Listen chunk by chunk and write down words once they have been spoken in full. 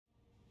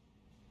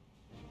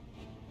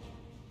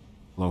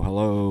Hello,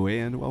 hello,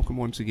 and welcome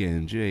once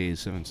again.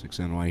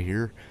 J76NY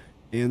here,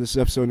 and this is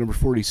episode number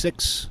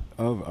 46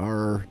 of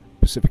our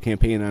Pacific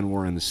campaign on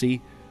War on the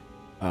Sea.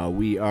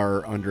 We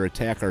are under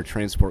attack. Our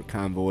transport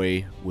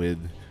convoy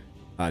with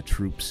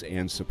troops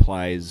and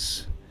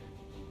supplies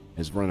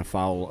has run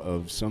afoul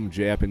of some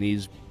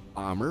Japanese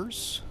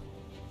bombers.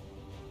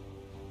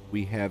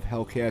 We have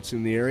Hellcats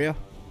in the area.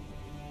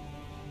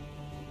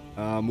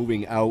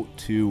 Moving out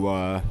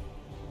to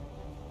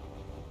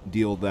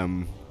deal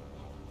them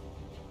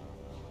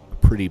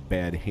a pretty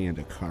bad hand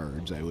of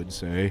cards, I would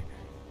say.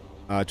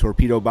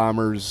 Torpedo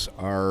bombers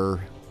are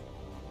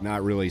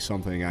not really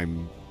something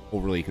I'm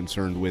overly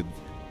concerned with.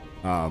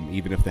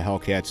 Even if the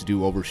Hellcats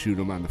do overshoot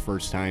them on the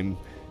first time,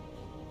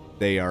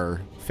 they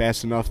are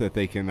fast enough that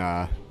they can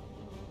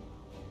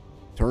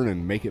turn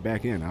and make it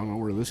back in. I don't know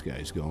where this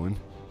guy's going.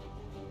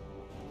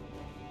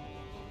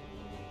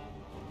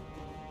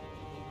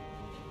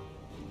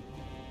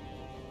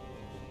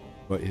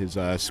 But his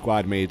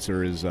squad mates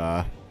or his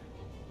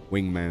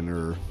wingmen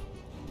are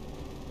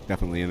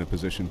definitely in a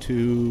position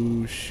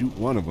to shoot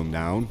one of them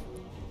down.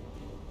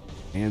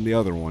 And the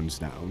other one's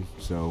down.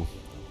 So,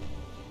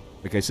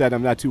 like I said,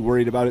 I'm not too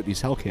worried about it.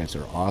 These Hellcats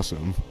are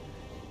awesome,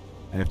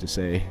 I have to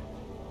say.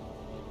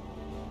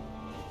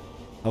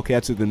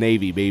 Hellcats of the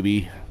Navy,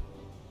 baby.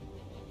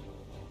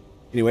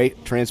 Anyway,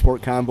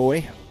 transport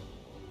convoy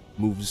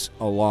moves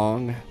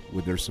along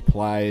with their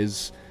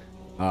supplies.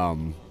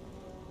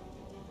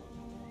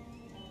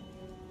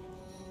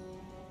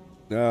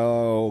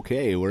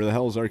 Okay, where the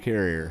hell's our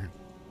carrier?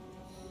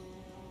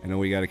 I know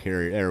we got a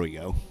carrier. There we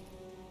go.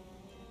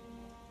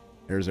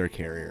 There's our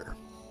carrier.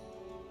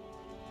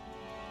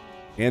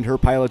 And her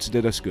pilots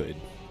did us good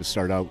to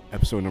start out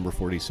episode number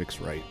 46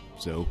 right.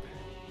 So,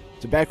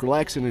 sit back,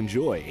 relax, and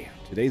enjoy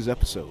today's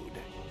episode.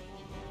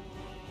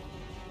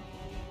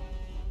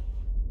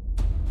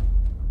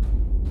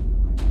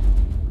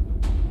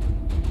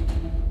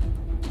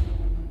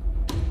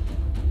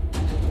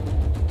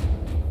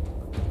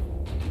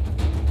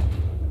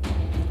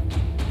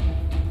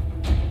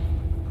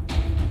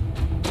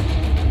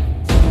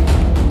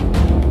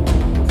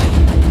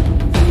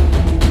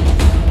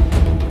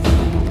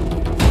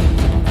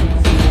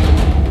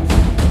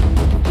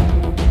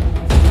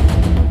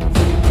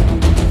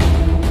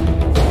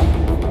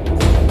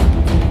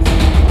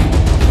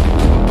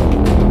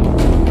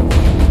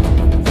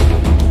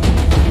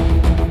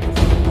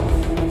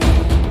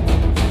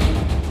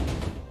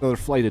 Another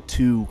flight of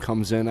two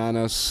comes in on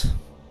us.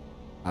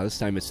 This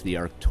time it's the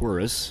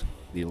Arcturus,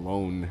 the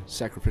lone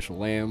sacrificial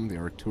lamb, the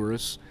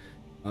Arcturus.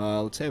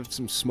 Let's have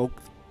some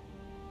smoke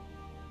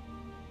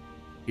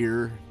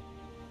here.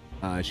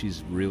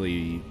 She's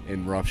really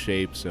in rough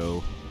shape,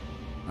 so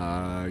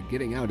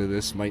getting out of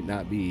this might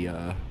not be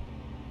an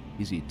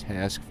easy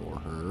task for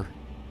her.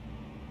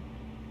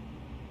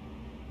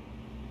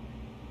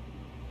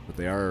 But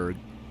they are,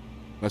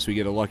 unless we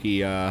get a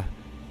lucky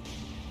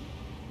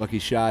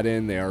shot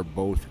in, they are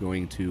both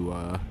going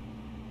to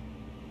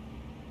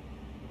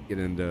get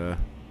into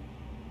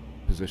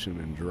position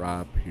and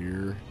drop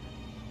here.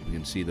 You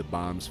can see the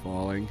bombs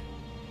falling.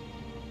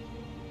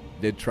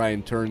 Did try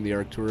and turn the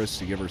Arcturus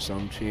to give her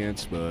some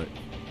chance, but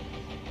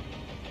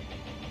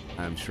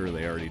I'm sure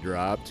they already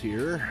dropped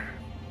here.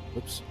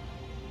 Whoops.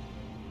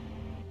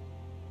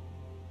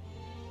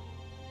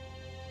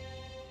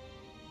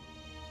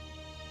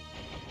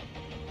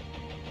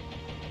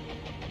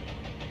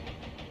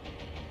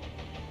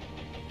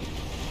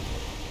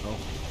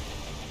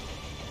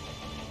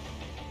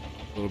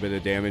 A little bit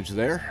of damage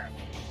there.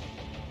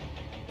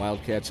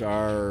 Hellcats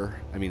are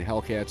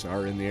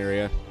in the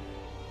area.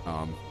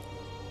 I'm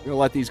gonna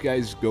let these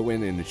guys go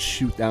in and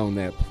shoot down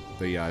the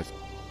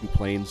two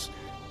planes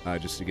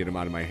just to get them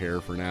out of my hair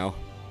for now.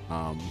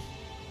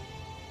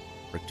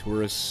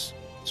 Arcturus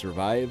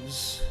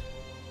survives,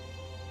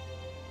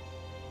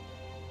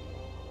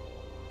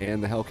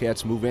 and the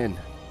Hellcats move in.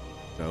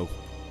 So,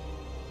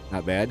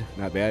 not bad,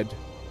 not bad.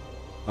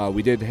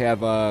 We did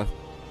have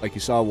like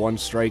you saw, one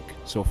strike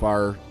so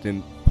far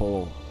didn't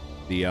pull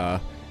the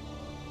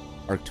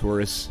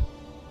Arcturus.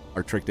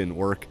 Our trick didn't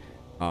work.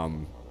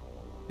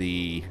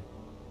 The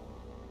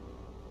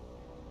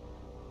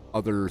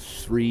other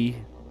three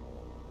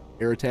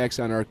air attacks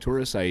on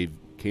Arcturus, I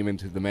came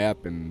into the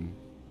map and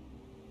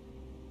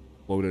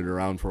floated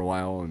around for a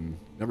while and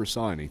never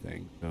saw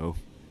anything. So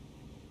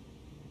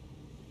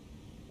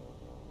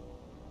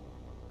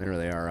there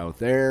they are out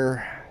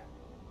there.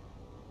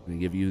 I'm going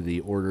to give you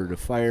the order to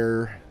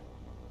fire.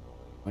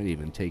 Might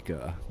even take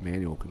a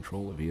manual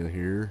control of you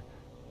here.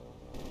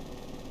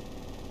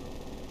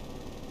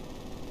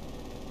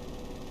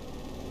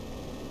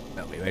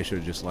 Oh, maybe I should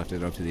have just left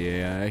it up to the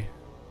AI.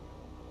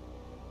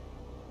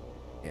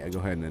 Yeah, go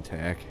ahead and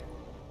attack.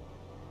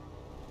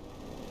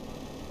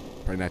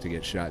 Try not to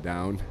get shot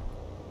down.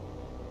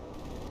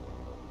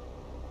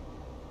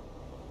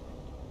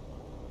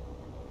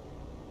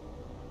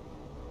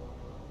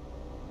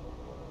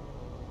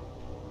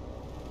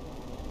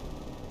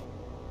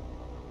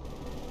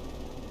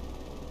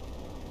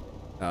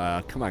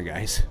 Come on,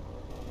 guys.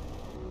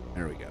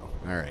 There we go.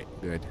 Alright,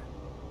 good.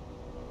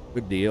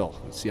 Good deal.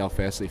 Let's see how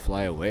fast they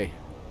fly away.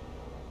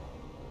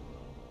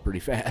 Pretty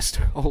fast.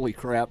 Holy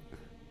crap.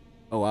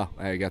 Oh, wow.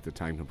 I got the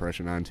time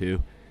compression on,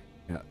 too.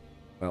 Yeah.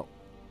 Well,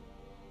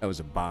 that was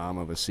a bomb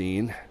of a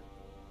scene.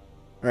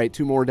 All right,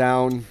 2 more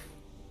down.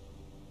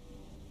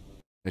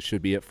 That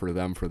should be it for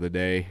them for the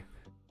day.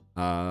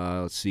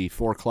 Let's see,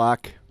 4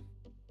 o'clock.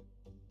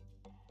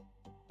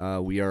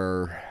 We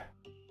are...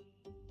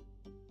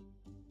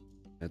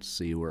 Let's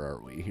see, where are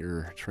we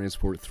here?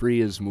 Transport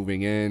 3 is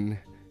moving in.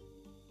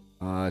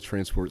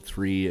 Transport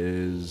 3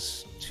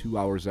 is 2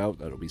 hours out.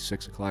 That'll be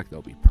 6 o'clock.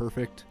 That'll be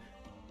perfect.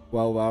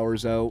 12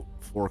 hours out.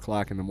 4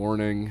 o'clock in the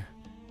morning.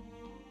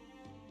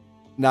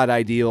 Not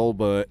ideal,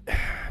 but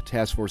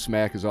Task Force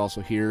Mac is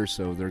also here,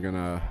 so they're going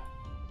to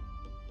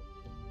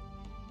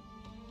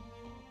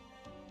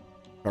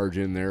charge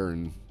in there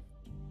and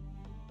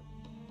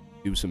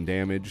do some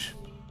damage.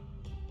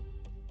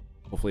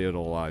 Hopefully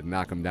it'll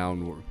knock them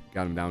down.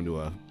 Got them down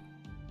to a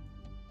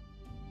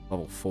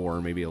level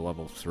 4, maybe a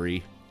level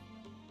 3.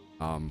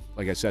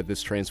 Like I said,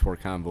 this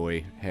transport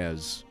convoy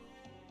has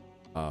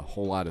a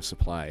whole lot of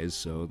supplies,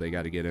 so they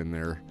got to get in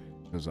there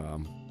because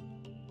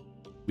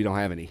we don't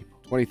have any.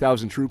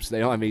 20,000 troops, they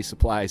don't have any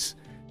supplies.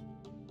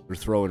 They're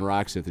throwing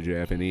rocks at the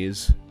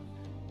Japanese.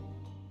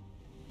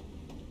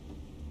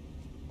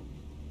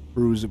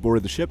 Crews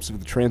aboard the ships of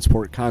the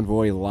transport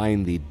convoy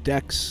line the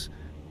decks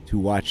to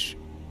watch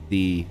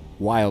the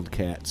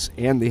Wildcats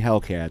and the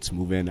Hellcats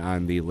move in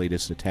on the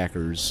latest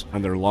attackers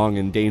on their long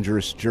and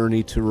dangerous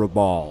journey to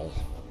Rabaul.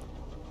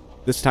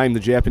 This time the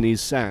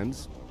Japanese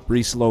sends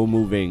 3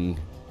 slow-moving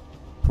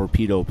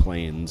torpedo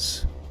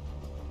planes.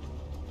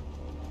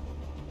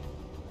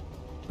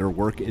 Their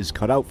work is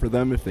cut out for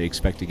them if they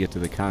expect to get to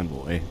the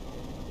convoy.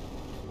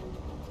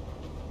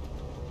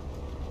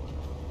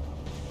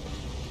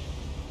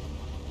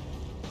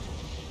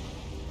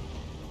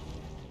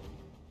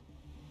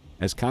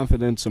 As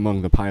confidence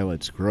among the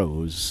pilots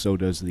grows, so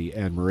does the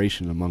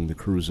admiration among the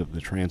crews of the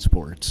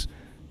transports.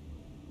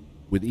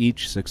 With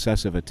each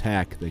successive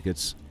attack that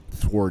gets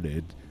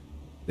thwarted,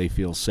 they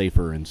feel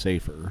safer and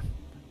safer,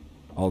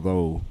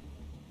 although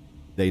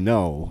they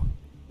know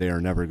they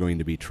are never going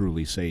to be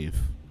truly safe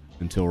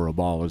until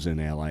Rabaul is in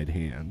Allied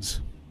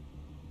hands.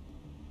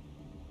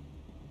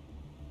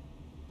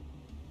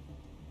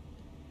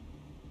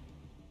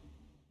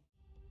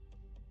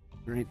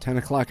 All right, 10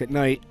 o'clock at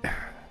night.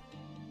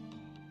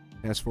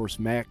 Task Force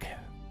Mac.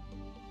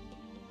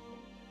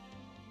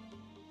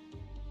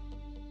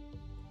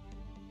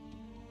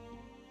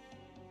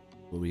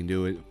 Well, we can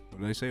do it. What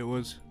did I say it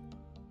was?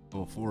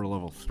 Level 4,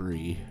 level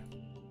 3.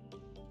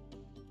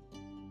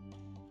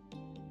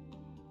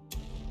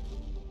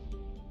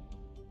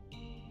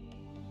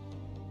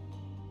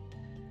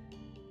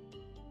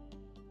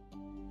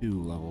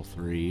 Level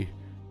 3.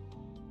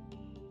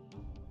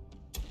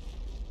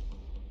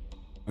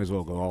 Might as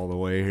well go all the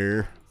way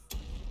here.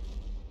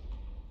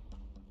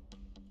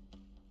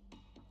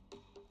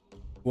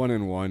 1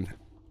 and 1.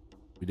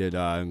 We did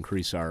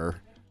increase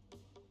our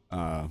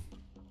the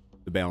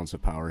balance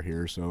of power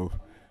here, so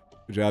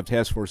good job,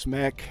 Task Force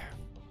Mac.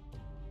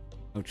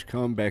 Out you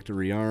come, back to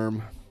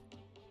rearm.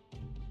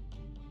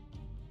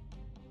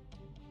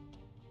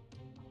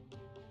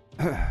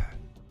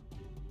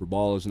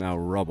 Rabaul is now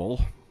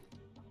rubble.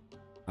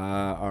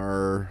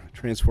 Our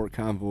transport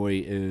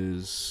convoy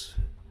is,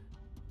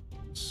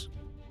 let's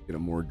get a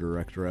more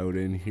direct route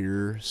in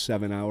here,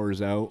 7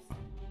 hours out.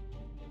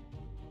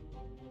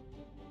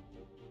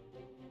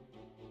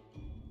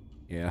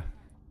 Yeah.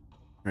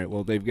 Alright,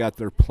 well, they've got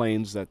their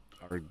planes that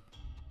are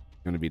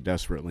going to be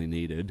desperately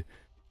needed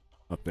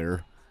up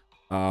there.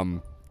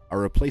 Our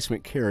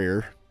replacement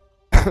carrier,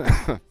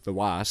 the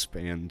Wasp,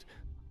 and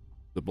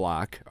the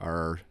Block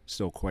are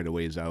still quite a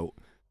ways out.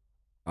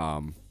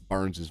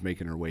 Barnes is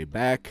making her way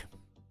back.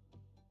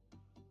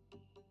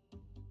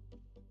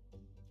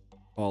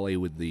 Volley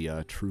with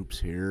the troops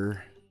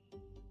here.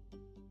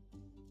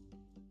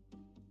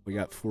 We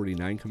got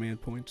 49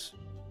 command points.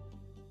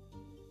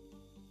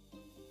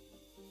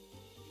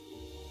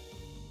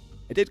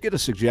 I did get a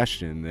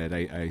suggestion that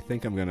I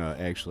think I'm going to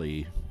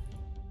actually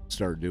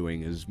start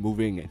doing is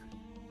moving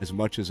as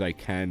much as I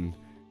can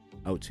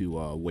out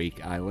to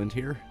Wake Island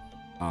here.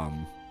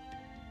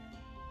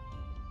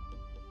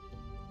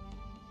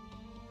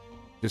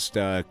 Just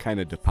kind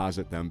of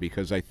deposit them,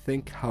 because I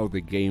think how the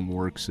game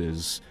works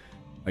is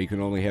you can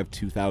only have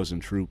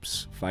 2,000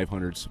 troops,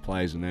 500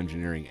 supplies, and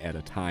engineering at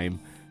a time.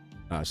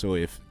 So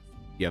if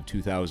you have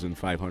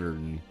 2,500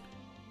 and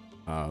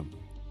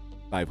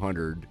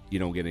 500, you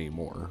don't get any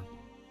more.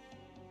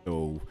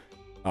 So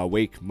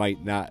Wake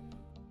might not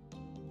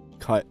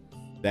cut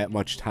that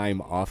much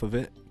time off of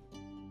it,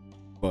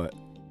 but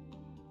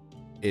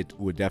it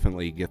would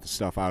definitely get the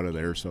stuff out of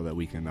there so that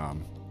we can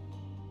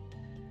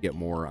get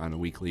more on a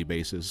weekly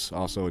basis.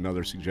 Also,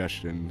 another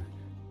suggestion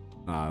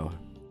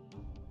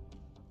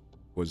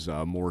was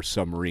more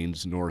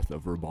submarines north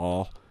of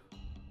Rabaul.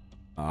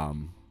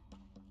 Kind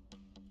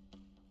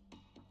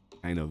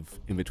of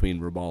in between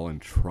Rabaul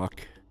and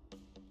Truck.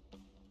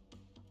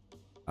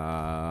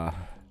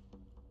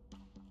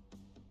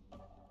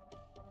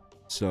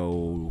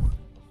 So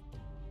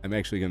I'm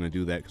actually going to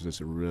do that because it's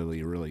a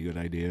really, really good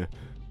idea.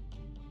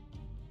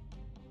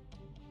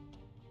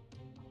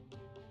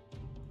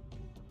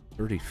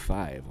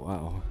 $35,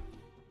 wow.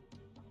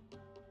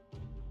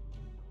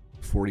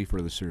 40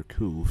 for the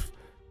Surcouf.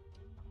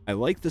 I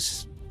like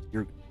this,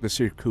 the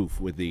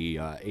Surcouf with the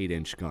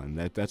 8-inch gun.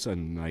 That's a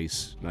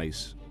nice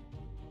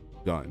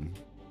gun.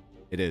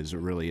 It is, it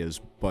really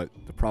is. But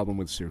the problem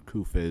with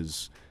Surcouf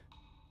is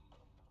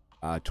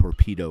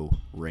torpedo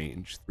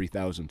range,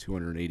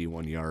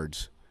 3,281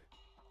 yards.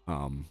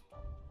 And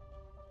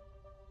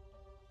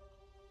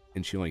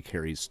she only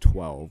carries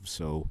 12,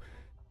 so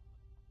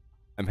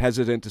I'm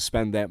hesitant to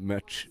spend that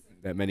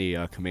many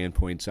command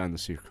points on the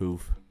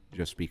Surcouf,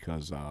 just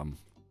because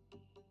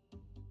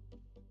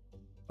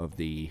of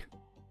the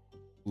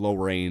low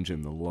range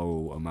and the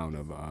low amount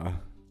of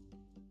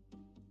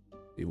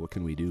see, what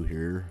can we do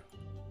here?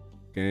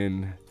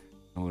 Again,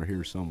 oh, they're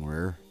here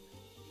somewhere.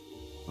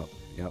 Oh,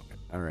 yep.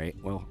 All right.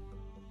 Well,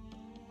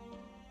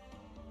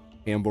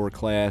 Ambor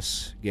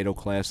class, Gato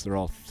class, they're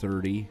all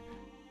 30.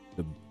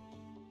 The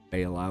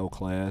Bailau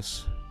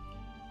class.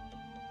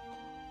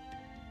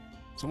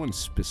 Someone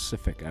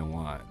specific I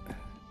want.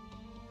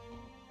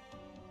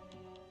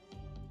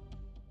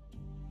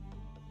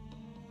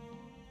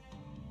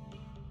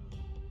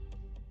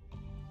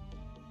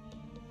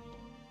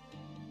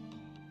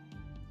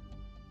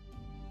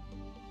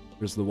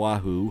 There's the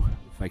Wahoo.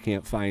 If I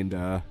can't find,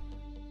 there's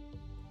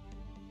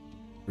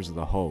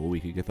the Ho. We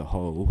could get the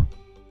Ho.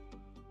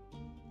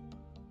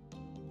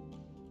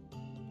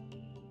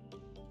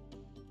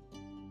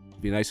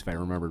 It'd be nice if I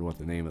remembered what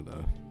the name of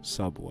the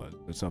sub was.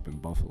 That's up in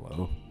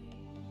Buffalo.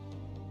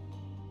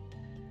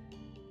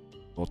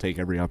 I'll take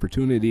every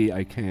opportunity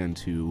I can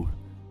to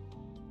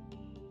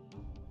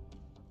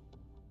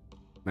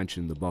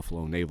mention the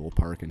Buffalo Naval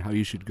Park and how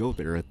you should go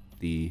there at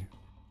the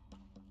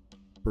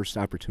first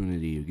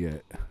opportunity you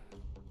get.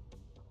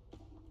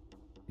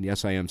 And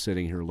yes, I am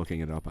sitting here looking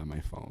it up on my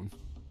phone.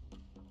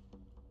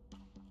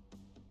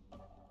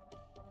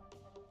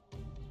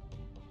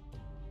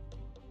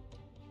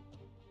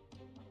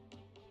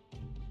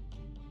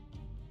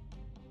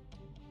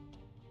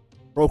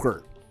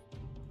 Croaker.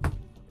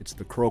 It's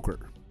the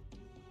Croaker.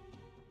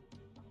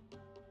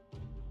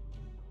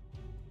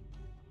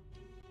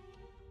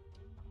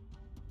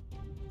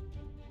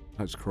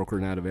 Is Croaker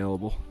not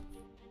available?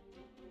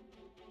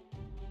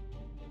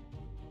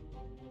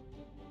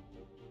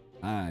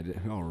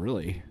 Oh,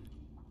 really?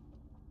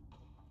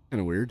 Kind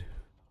of weird.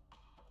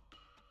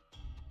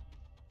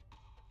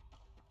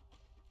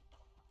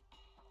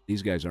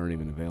 These guys aren't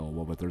even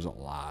available, but there's a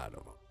lot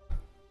of them.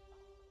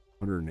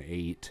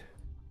 108.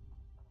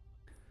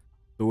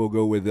 So we'll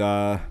go with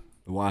the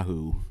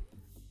Wahoo.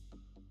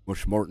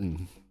 Bush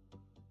Morton.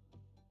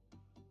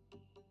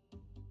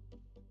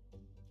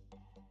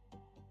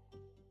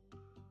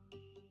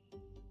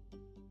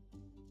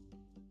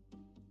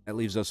 That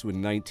leaves us with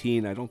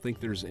 19. I don't think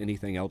there's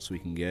anything else we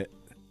can get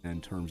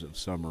in terms of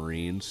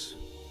submarines.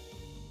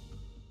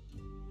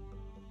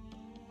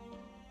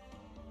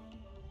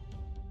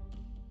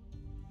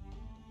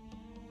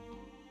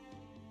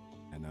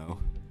 I know.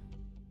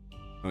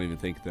 I don't even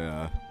think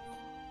the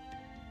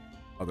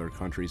other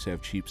countries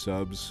have cheap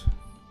subs.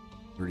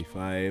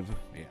 35.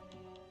 Yeah.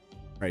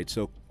 Alright,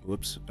 so,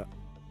 whoops.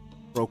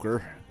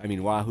 Croaker. I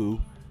mean,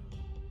 Wahoo.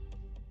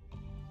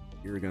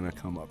 You're gonna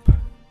come up.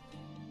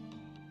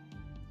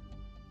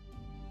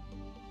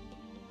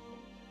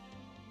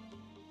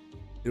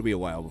 It'll be a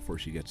while before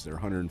she gets there.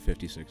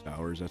 156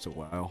 hours. That's a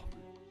while.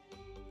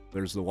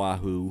 There's the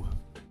Wahoo.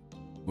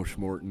 Bush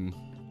Morton.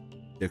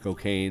 Dick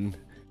O'Kane.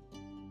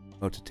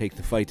 About to take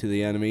the fight to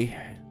the enemy.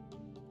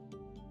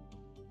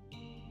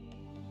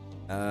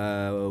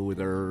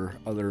 With our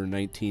other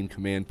 19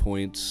 command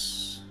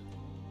points.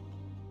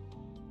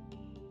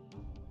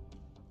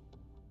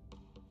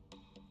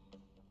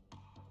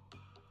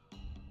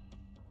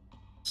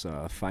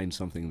 Let's find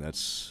something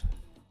that's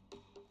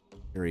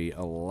carry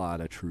a lot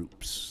of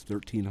troops.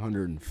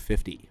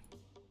 1,350.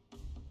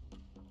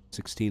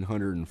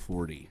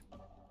 1,640.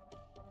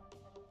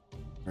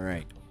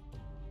 Alright.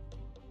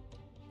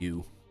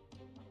 You.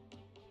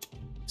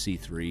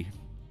 C3.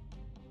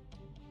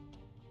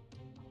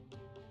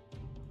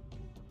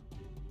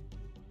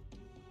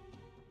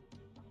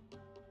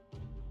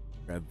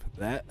 Grab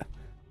that.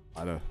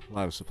 A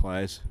lot of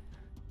supplies.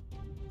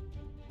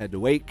 Head to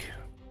Wake.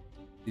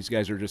 These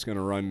guys are just going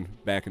to run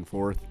back and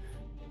forth.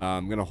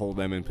 I'm going to hold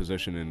them in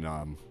position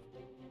and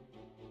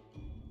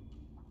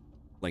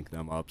link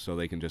them up so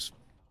they can just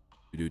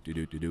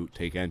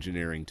take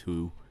engineering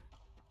too.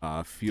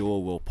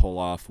 Fuel will pull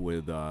off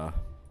with our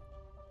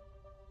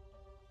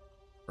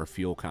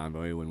fuel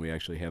convoy when we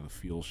actually have a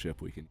fuel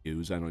ship we can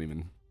use. I don't even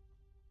know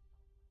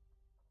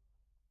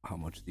how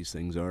much these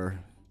things are.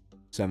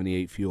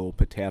 78 fuel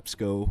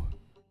Patapsco.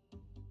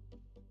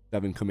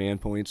 7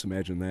 command points.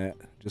 Imagine that.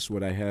 Just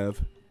what I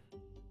have.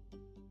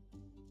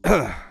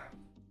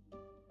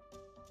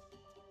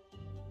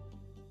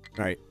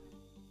 Alright.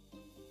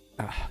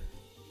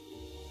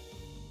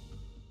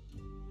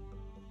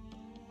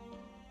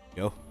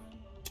 Go.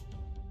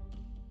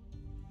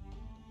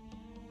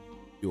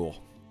 fuel.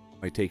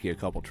 Might take you a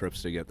couple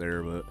trips to get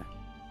there, but...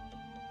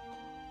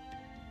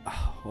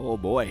 Oh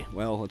boy.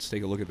 Well, let's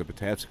take a look at the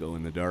Patapsco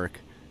in the dark.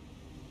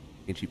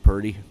 Ain't she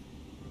purty?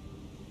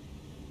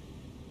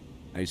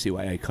 I see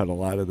why I cut a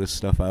lot of this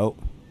stuff out.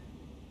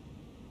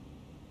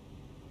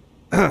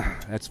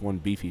 That's one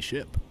beefy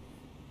ship.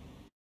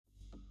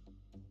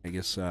 I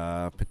guess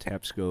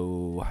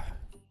Patapsco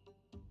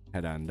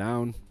head on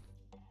down.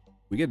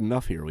 We get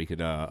enough here. We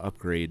could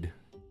upgrade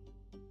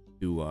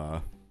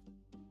to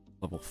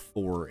level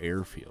 4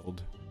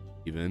 airfield,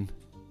 even.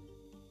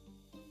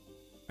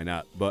 Why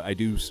not? But I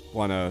do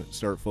want to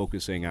start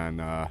focusing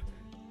on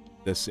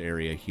this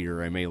area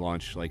here. I may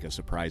launch like a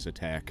surprise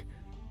attack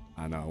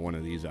on one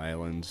of these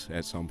islands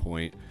at some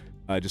point.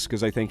 Just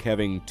because I think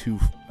having 2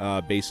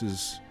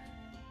 bases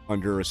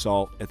under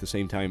assault at the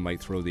same time might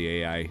throw the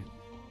AI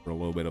for a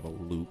little bit of a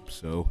loop.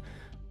 So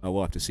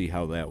we'll have to see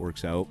how that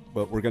works out.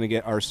 But we're going to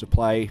get our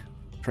supply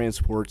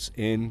transports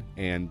in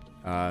and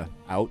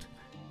out,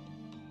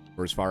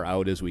 or as far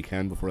out as we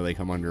can before they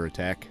come under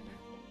attack,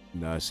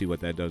 and see what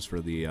that does for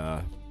the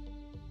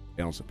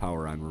balance of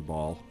power on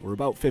Rabaul. We're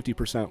about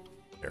 50%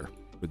 there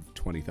with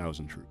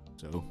 20,000 troops.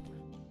 So,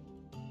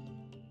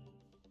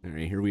 all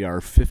right, here we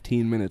are,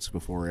 15 minutes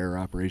before air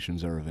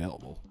operations are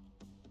available.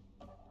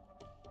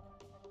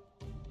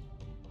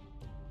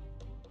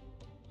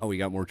 Oh, we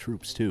got more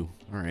troops too.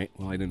 All right.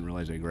 Well, I didn't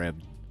realize I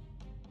grabbed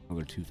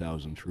another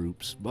 2,000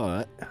 troops,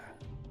 but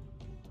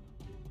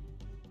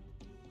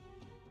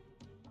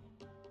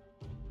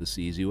this is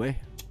the easy way.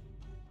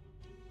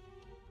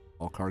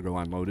 All cargo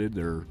unloaded.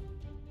 They're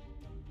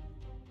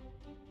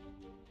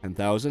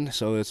 10,000,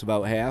 so it's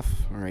about half.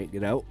 All right,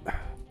 get out.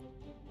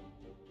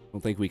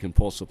 Don't think we can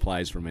pull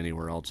supplies from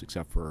anywhere else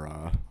except for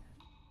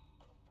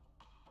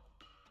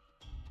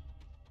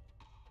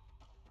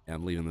yeah,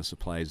 I'm leaving the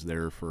supplies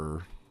there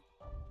for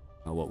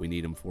what we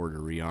need them for to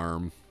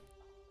rearm.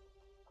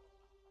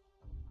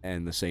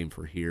 And the same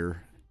for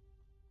here.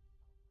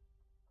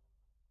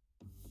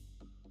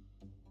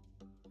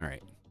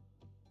 Alright.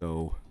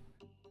 So...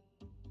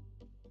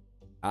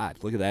 ah,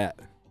 look at that.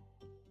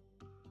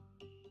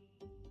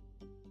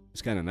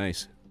 It's kind of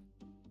nice.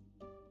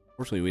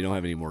 Fortunately, we don't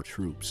have any more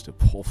troops to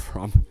pull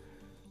from.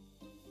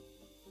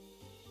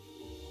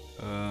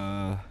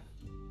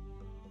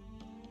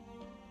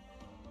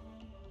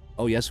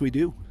 Oh, yes, we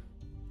do.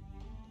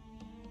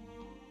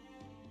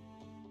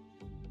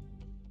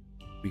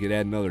 We could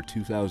add another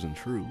 2,000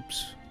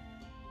 troops.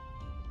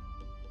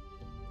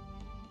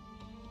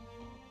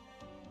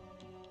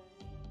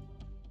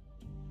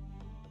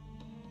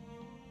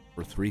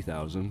 For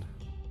 3,000.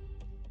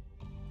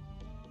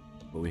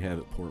 But we have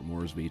at Port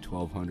Moresby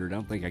 1,200. I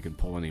don't think I can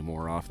pull any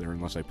more off there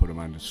unless I put them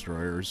on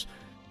destroyers.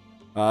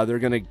 They're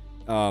going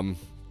to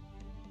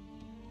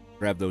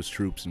grab those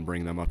troops and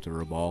bring them up to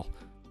Rabaul.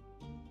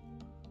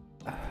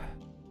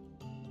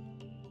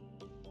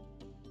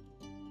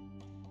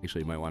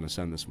 Actually, you might want to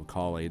send this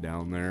Macaulay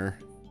down there.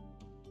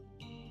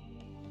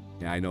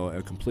 Yeah, I know,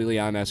 a completely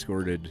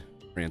unescorted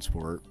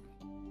transport.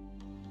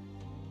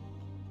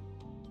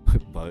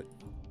 But,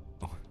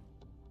 I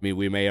mean,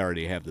 we may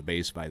already have the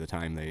base by the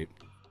time they...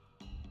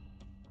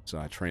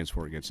 so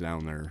transport gets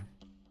down there.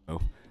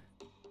 So.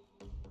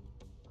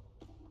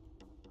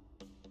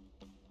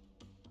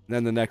 And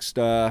then the next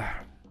time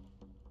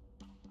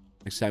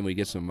we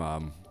get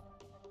some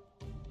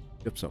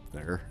ships up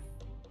there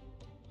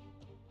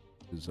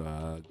is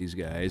these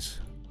guys.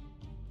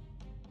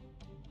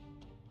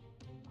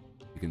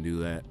 You can do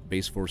that.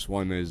 Base Force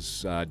 1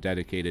 is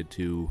dedicated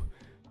to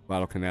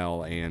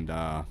Guadalcanal and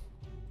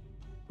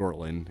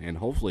Portland, and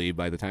hopefully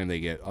by the time they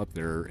get up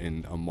there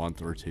in a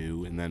month or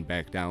two, and then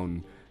back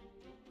down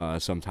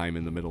sometime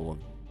in the middle of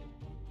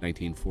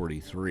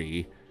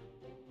 1943,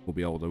 we'll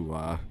be able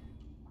to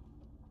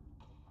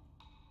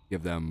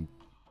give them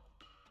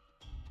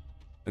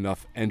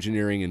enough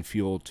engineering and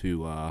fuel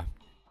to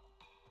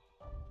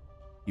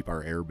keep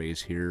our air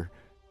base here.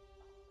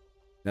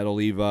 That'll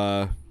leave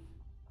Kavang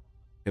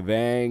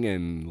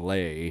and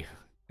Leh,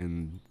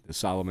 and the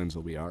Solomons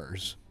will be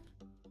ours.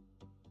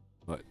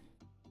 But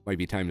might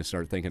be time to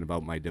start thinking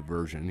about my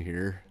diversion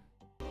here.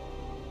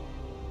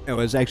 It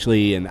was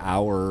actually an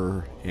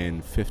hour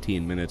and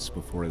 15 minutes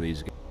before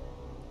these guys.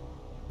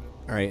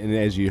 Alright, and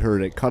as you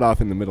heard, it cut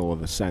off in the middle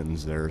of a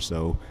sentence there,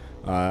 so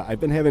I've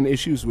been having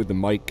issues with the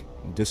mic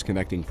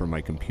disconnecting from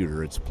my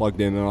computer. It's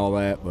plugged in and all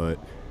that, but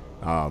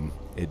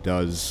it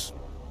does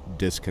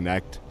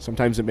disconnect.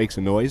 Sometimes it makes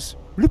a noise.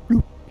 Bloop,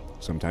 bloop.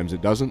 Sometimes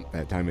it doesn't.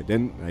 That time it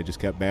didn't. I just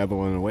kept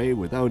babbling away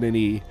without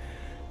any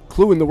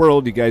clue in the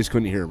world you guys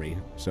couldn't hear me.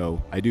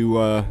 So I do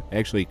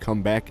actually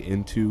come back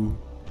into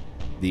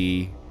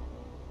the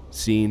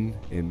scene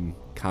in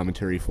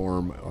commentary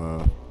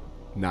form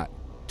not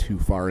too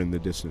far in the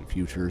distant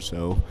future,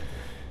 so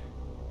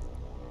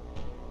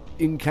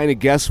you can kind of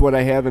guess what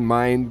I have in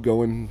mind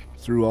going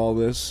through all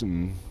this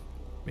and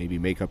maybe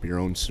make up your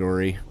own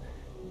story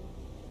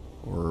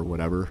or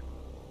whatever.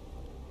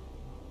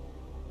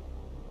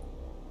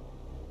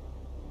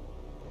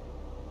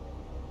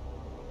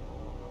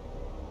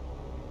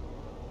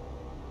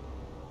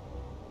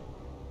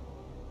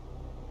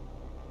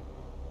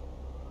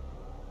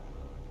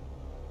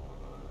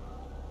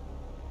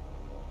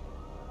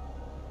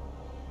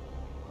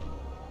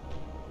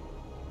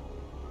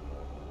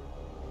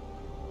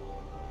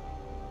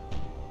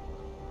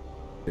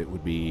 it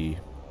would be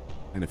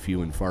kind of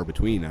few and far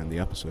between on the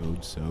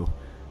episodes. So,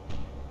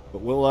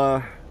 but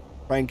we'll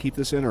try and keep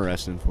this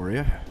interesting for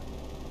you.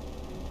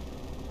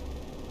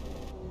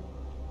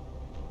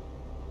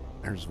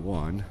 There's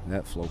one,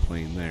 that float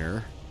plane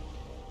there.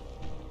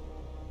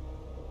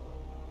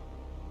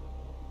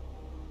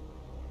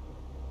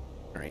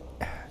 Alright,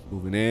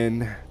 moving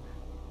in.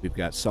 We've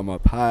got some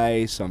up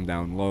high, some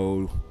down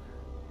low.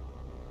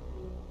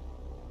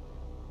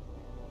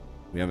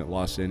 We haven't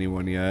lost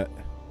anyone yet.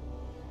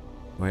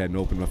 Go ahead and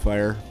open the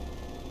fire.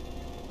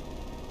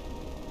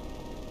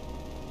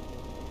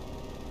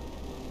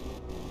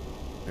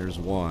 There's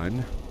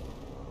one.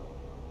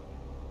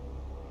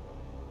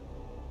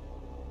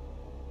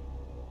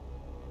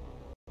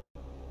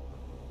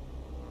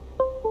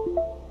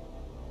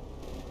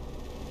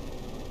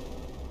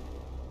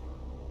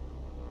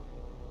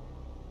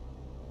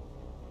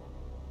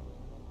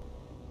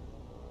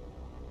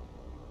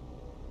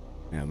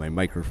 Yeah, my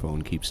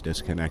microphone keeps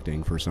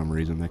disconnecting for some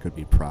reason. That could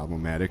be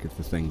problematic if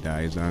the thing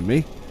dies on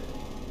me.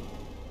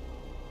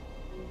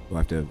 We'll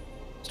have to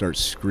start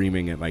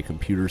screaming at my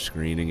computer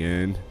screen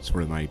again. It's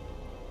where my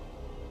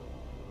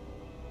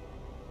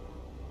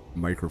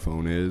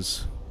microphone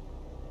is.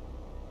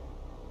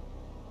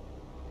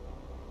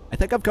 I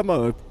think I've come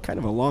a kind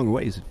of a long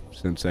ways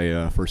since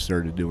I first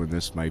started doing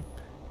this.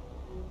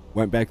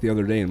 Went back the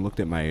other day and looked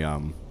at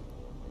my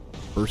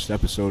first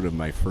episode of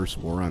my first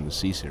War on the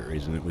Sea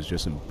series, and it was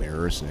just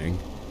embarrassing.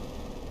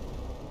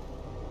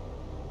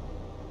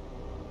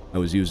 I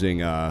was using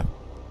my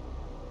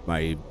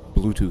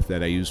Bluetooth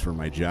that I use for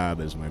my job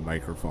as my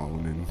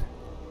microphone, and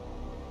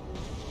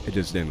it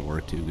just didn't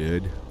work too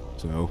good.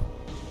 So,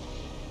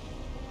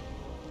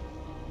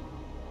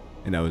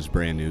 and I was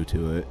brand new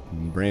to it,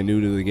 and brand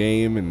new to the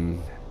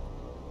game,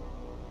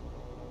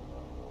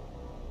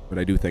 but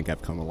I do think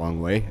I've come a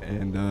long way,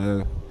 and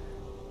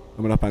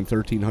coming up on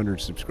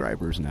 1,300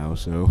 subscribers now,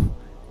 so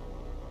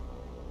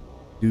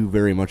do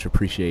very much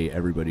appreciate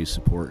everybody's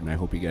support, and I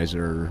hope you guys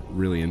are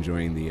really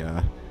enjoying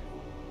the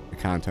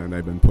content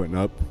I've been putting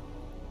up.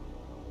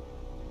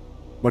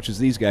 Much as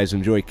these guys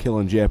enjoy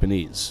killing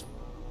Japanese.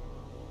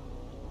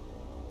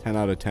 10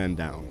 out of 10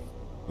 down.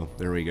 Oh,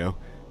 there we go.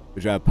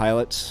 Good job,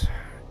 pilots.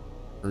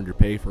 Earned your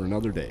pay for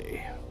another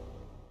day.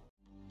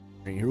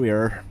 Alright, here we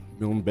are,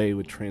 Milne Bay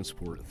with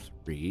Transport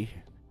 3.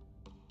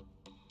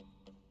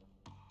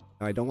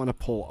 Now, I don't want to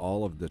pull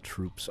all of the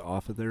troops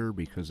off of there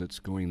because it's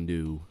going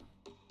to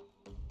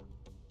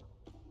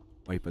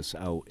wipe us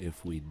out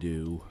if we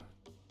do.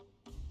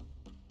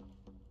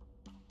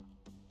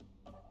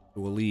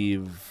 We'll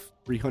leave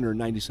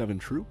 397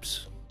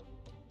 troops.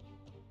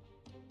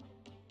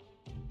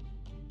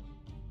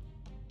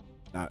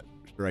 Not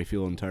sure I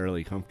feel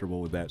entirely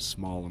comfortable with that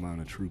small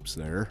amount of troops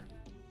there.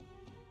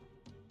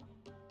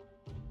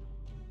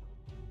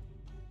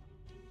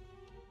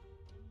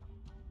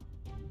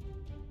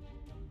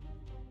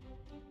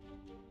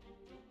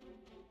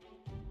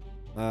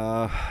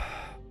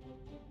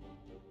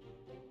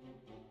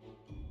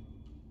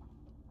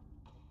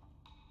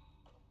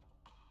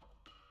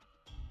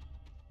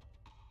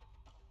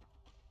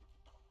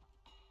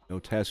 No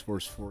Task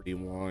Force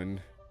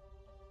 41.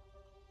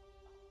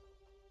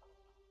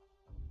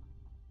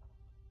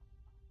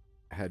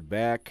 Head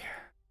back.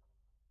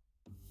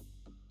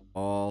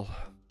 All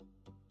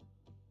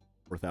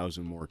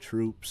 4,000 more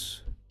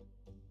troops.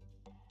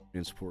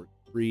 Transport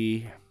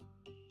 3.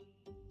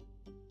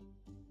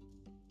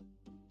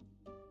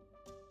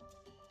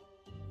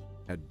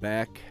 Head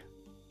back.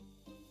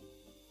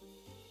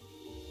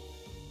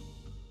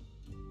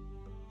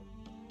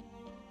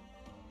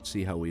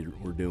 See how we're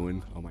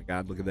doing. Oh my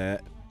god, look at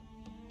that.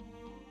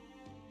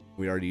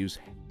 We already used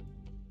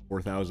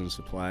 4,000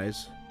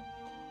 supplies.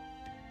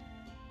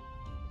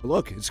 But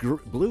look, it's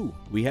blue.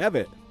 We have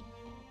it.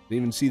 Didn't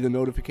even see the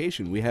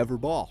notification. We have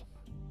Rabaul.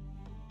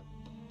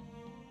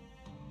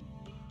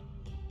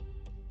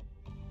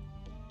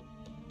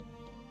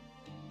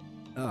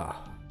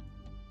 Ah.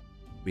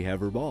 We have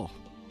Rabaul.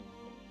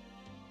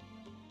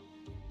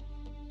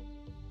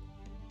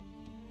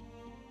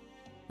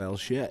 Well,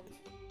 shit.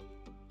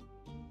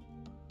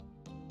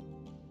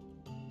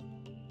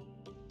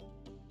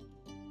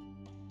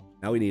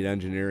 Now we need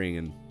engineering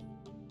and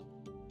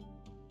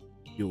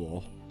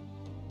fuel.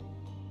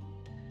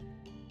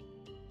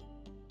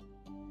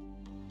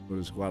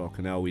 Go to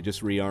Guadalcanal. We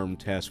just rearmed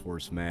Task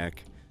Force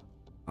Mac.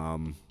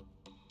 Wow.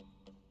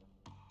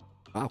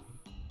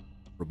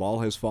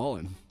 Rabaul has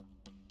fallen.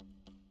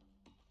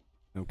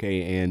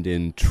 Okay, and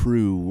in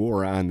true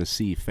War on the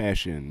Sea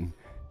fashion,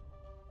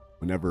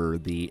 whenever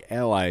the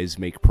Allies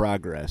make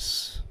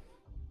progress,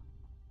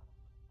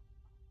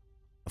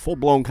 a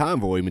full-blown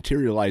convoy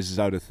materializes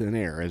out of thin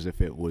air as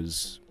if it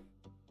was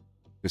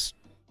just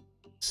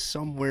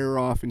somewhere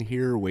off in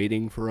here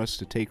waiting for us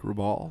to take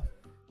Rabaul.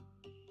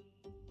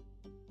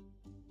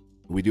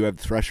 We do have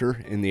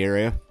Thresher in the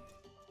area.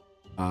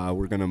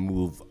 We're going to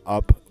move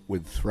up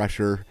with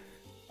Thresher.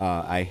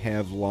 I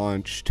have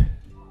launched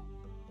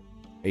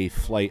a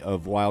flight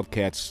of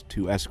Wildcats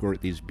to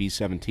escort these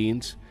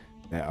B-17s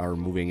that are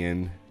moving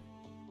in.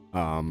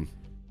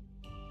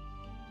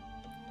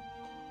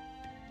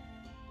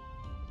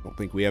 Don't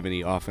think we have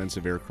any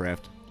offensive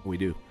aircraft. We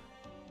do.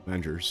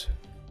 Avengers.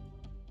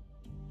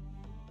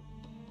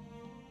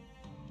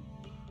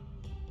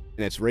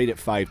 And it's right at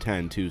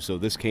 510 too, so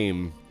this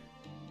came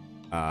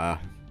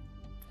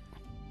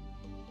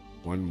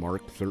one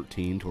Mark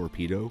 13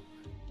 torpedo.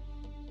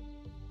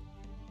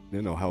 I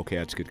didn't know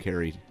Hellcats could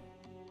carry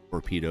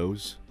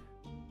torpedoes.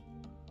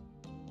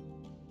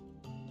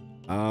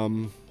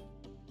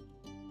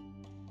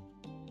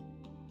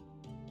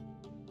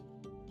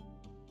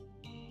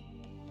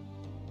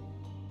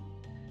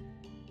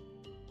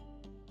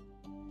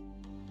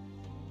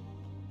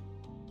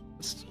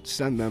 Let's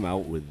send them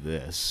out with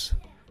this.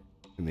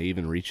 Can they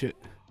even reach it?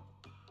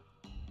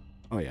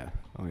 Oh yeah,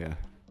 oh yeah.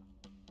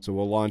 So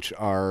we'll launch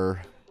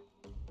our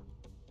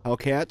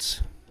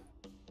Hellcats.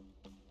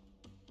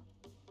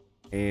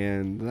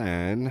 And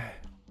then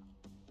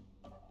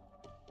I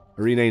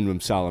renamed them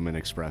Solomon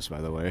Express,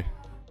 by the way.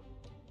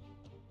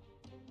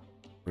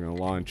 We're going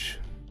to launch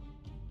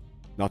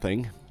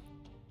nothing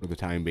for the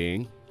time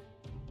being.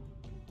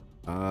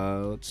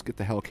 Let's get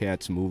the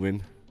Hellcats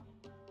moving.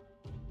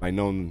 If I'd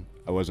known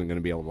I wasn't going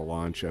to be able to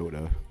launch, I would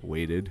have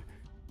waited.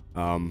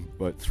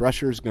 But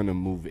Thresher's going to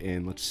move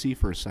in. Let's see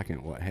for a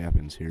second what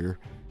happens here.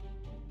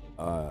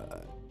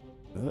 Are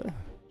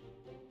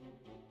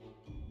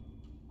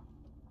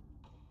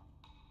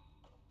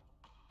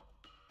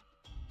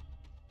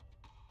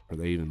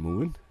they even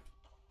moving?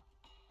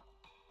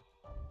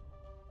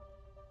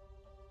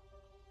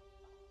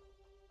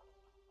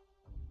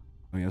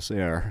 Oh, yes,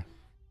 they are.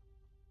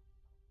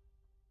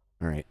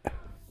 All right.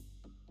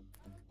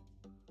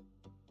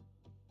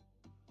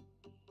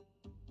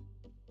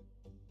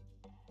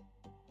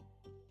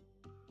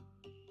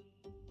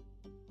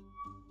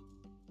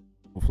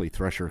 Hopefully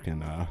Thresher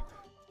can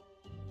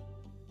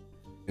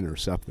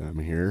intercept them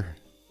here.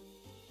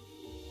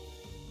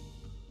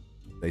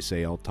 They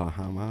say El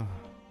Tahama.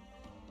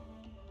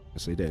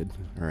 Yes, they did.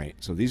 All right,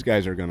 so these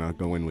guys are going to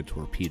go in with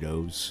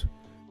torpedoes.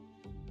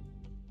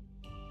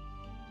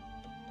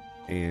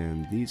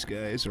 And these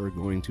guys are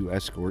going to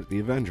escort the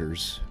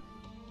Avengers.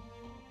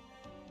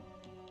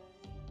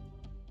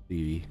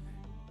 This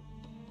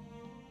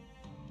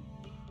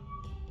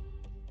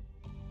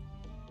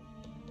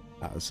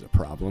is a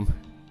problem.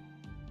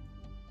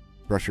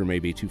 Pressure may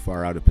be too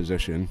far out of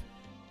position.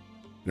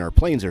 And our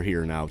planes are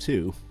here now,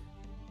 too.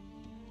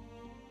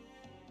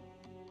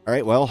 All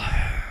right, well.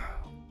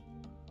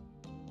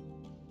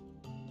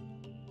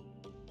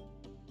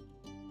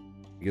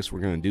 I guess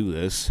we're going to do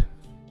this.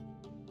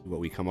 What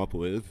we come up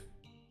with.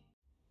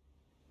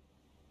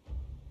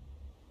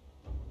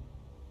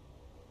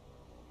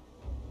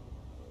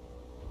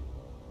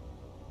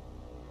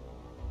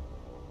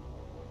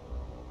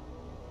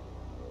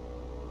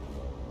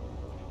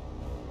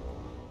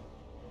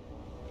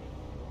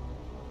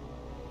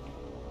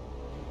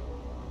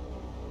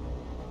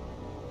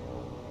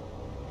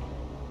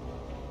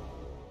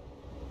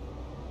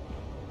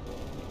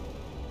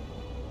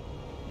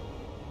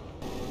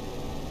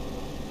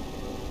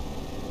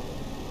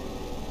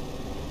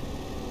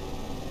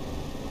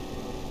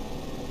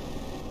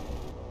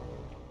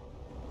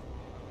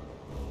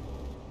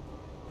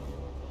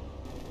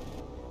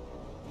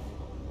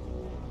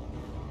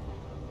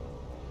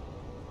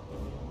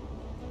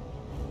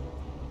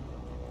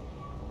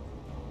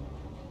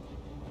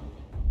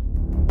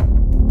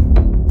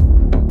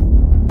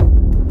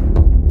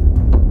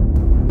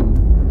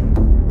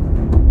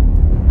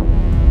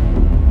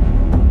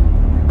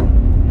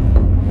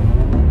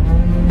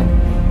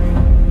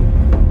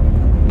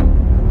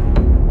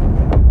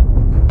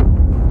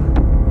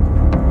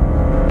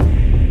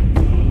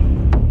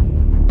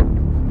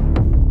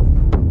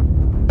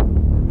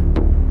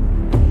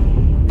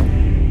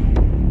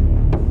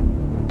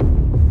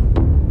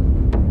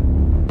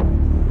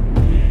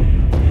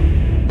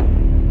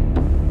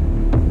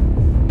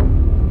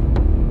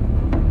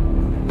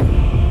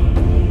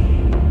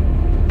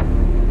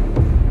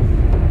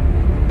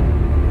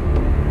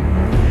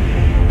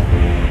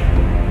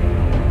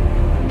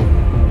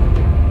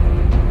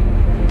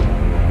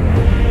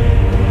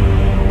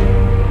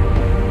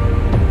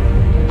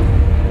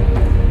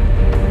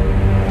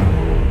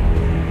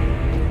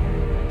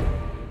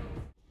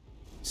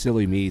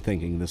 Silly me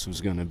thinking this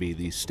was going to be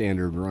the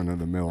standard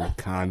run-of-the-mill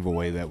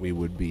convoy that we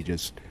would be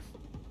just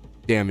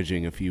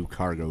damaging a few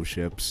cargo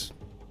ships.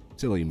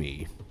 Silly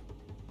me.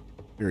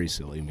 Very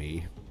silly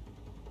me.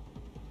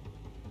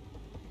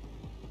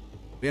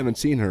 We haven't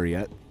seen her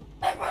yet.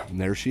 And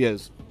there she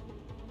is.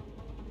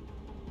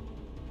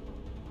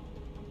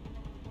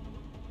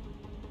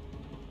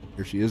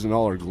 Here she is in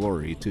all her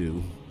glory,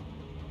 too.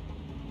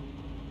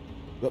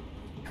 Oop,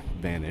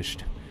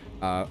 vanished.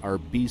 Our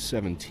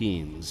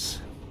B-17s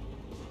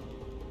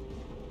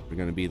are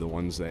going to be the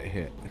ones that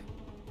hit.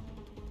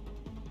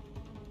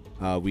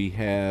 We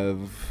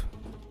have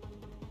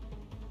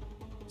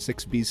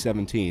 6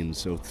 B-17s,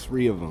 so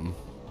 3 of them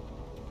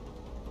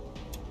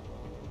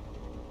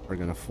are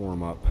going to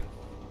form up.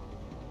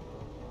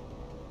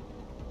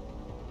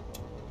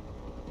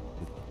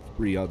 The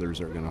 3 others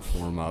are going to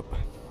form up.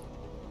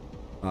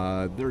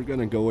 They're going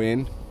to go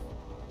in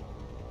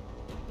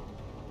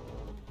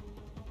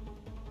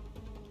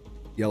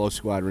Yellow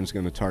squadron's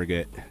going to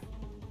target.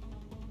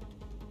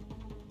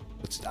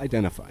 Let's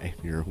identify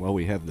here while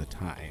we have the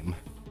time.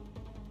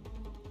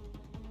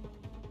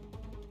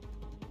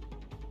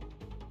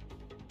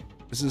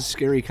 This is a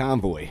scary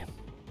convoy.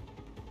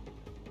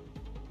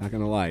 Not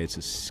gonna lie, it's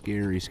a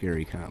scary,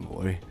 scary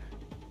convoy.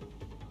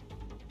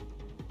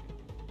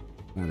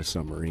 Not a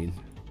submarine.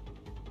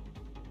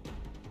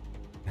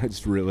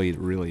 It's really,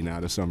 really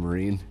not a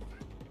submarine.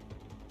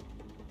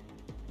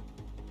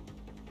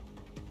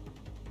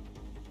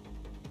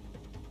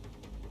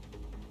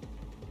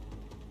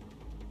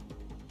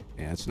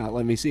 Yeah, it's not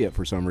letting me see it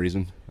for some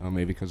reason. Oh,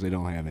 maybe because they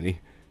don't have any.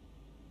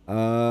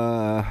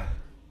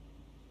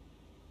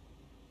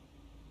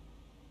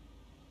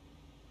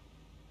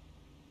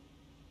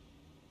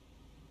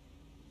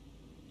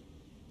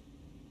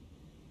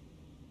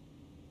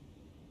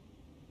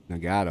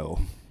 Nagato.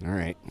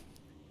 Alright.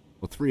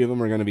 Well, 3 of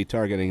them are going to be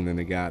targeting the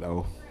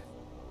Nagato.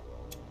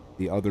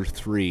 The other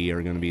 3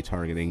 are going to be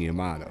targeting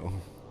Yamato.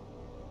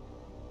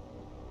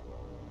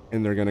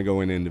 And they're going to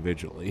go in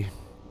individually.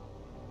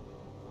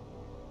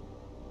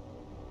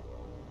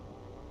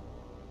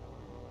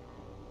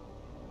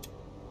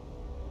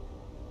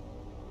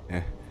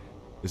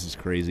 This is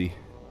crazy.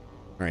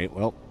 Alright,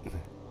 well.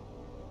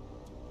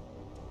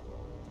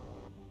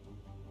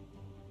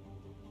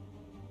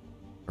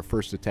 Our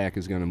first attack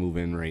is going to move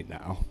in right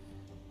now.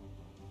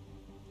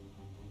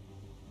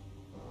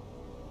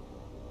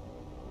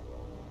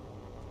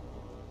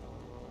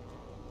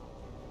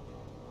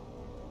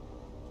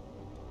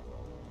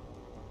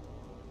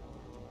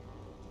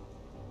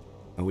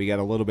 We got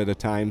a little bit of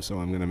time, so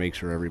I'm going to make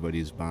sure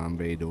everybody's bomb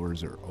bay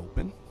doors are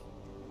open.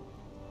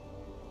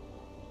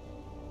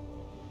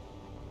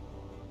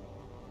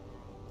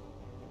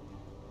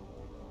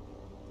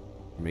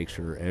 Make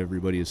sure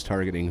everybody is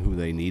targeting who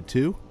they need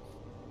to.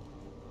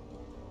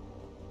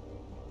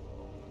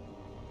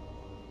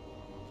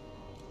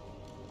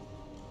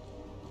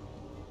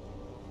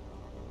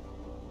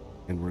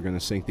 And we're going to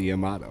sink the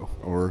Yamato,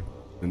 or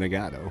the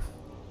Nagato.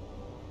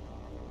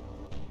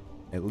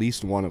 At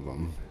least one of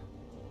them.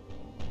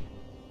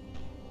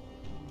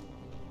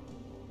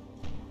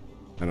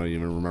 I don't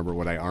even remember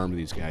what I armed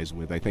these guys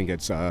with. I think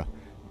it's, I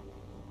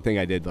think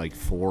I did like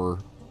 4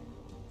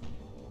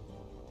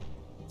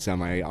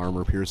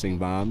 semi-armor piercing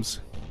bombs.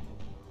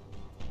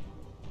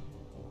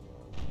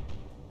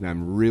 And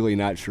I'm really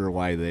not sure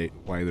why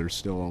they're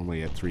still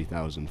only at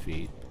 3,000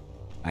 feet.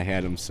 I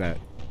had them set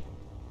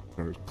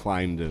or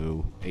climb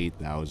to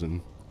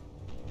 8,000.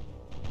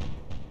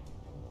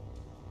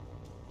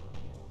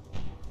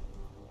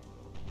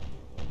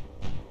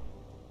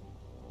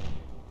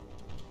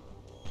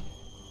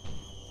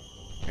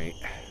 Right.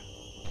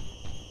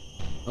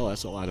 Oh,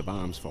 that's a lot of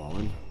bombs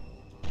falling.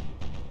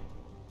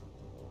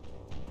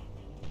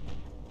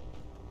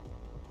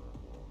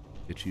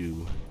 Get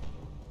you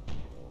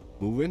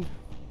moving.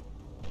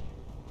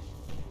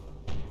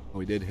 Oh,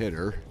 we did hit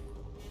her.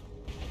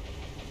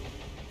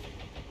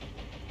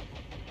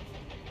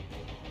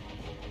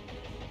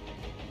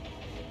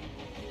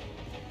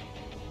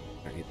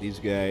 Alright, these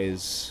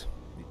guys.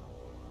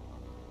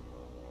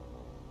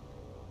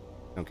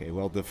 Okay,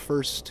 well, the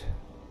first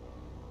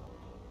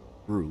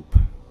group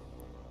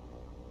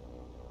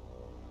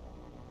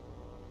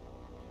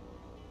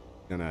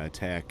gonna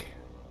attack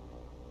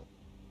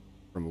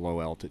from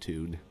low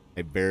altitude.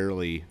 I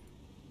barely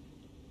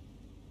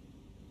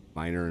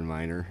minor and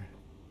minor.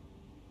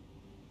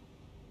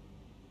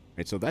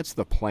 Right, so that's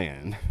the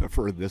plan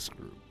for this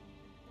group.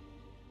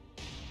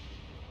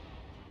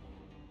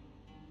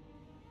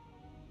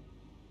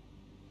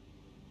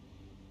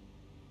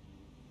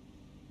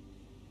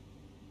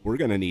 We're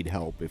gonna need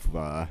help if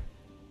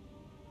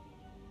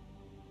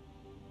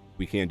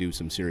we can do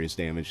some serious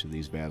damage to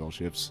these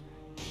battleships.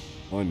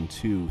 1,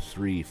 2,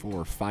 3,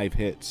 4, 5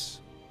 hits.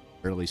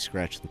 Barely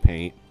scratch the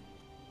paint.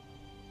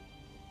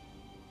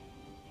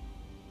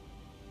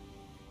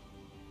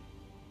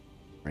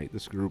 Right,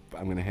 this group,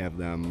 I'm going to have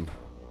them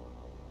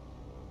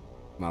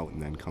come out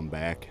and then come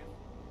back.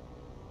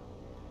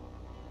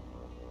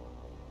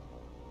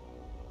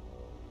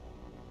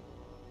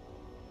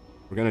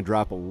 We're going to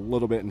drop a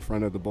little bit in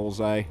front of the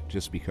bullseye,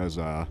 just because,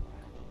 oh,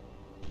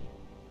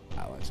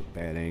 that's a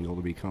bad angle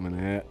to be coming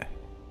at.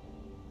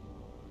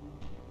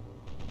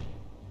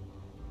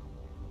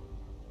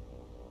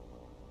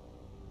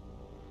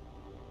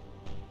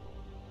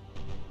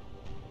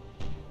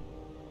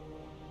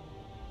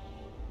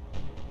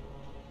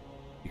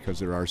 Because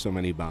there are so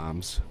many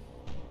bombs.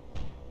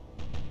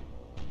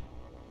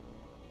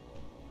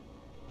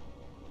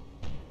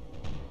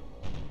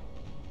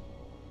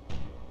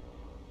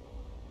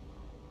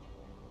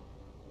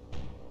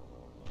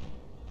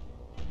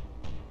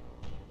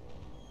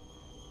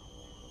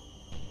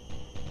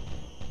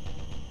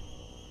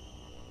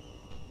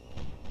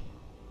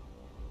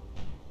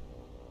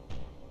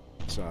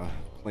 Let's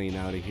plane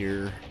out of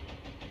here.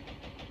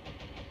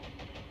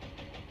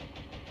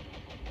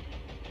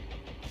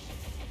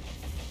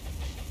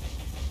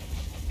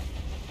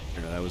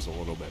 That was a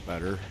little bit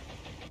better.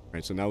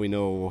 Alright, so now we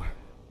know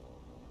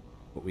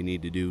what we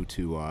need to do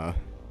to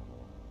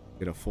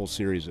Get a full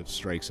series of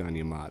strikes on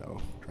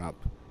Yamato. Drop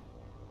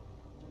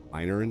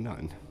minor and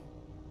none.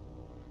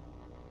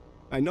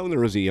 I know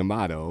there was a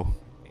Yamato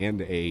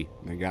and a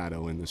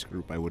Nagato in this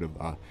group. I would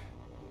have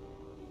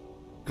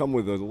come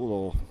with a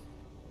little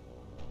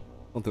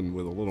something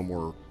with a little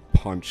more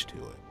punch to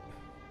it.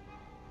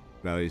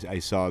 Now I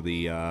saw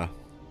the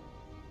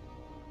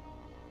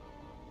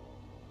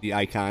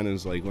icon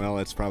is like, well,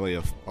 that's probably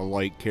a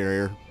light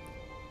carrier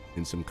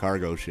and some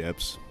cargo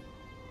ships.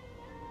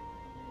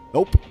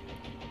 Nope.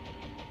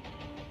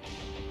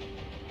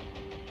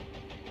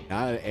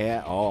 Not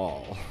at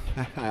all.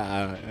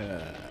 Not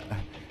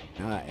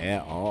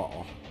at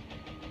all.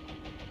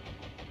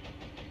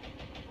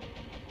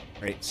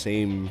 Right,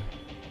 same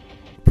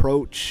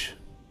approach.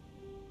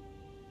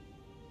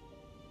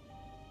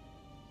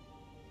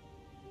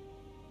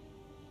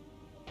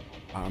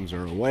 Bombs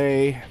are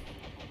away.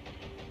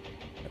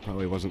 That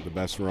probably wasn't the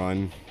best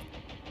run.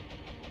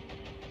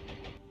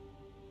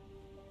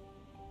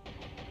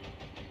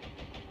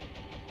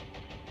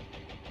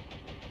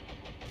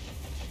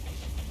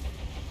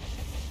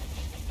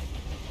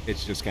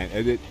 It's just kind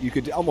of, you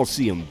could almost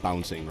see him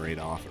bouncing right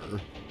off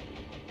her.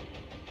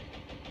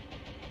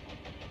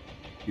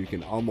 You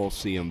can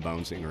almost see him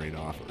bouncing right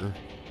off her.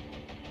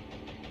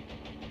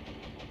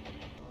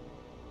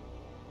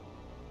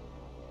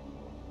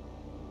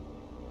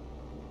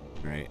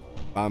 Right,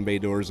 bomb bay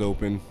doors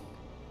open.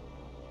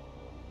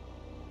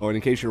 Oh, and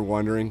in case you're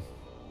wondering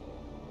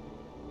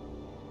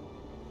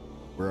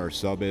where our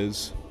sub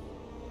is,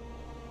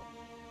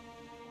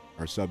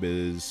 our sub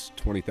is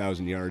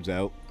 20,000 yards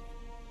out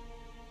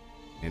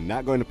and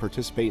not going to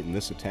participate in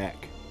this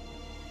attack.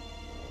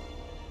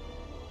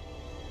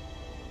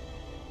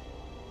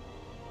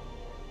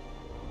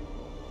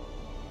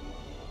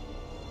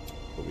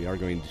 But we are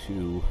going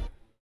to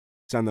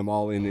send them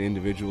all in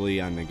individually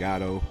on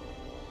Nagato.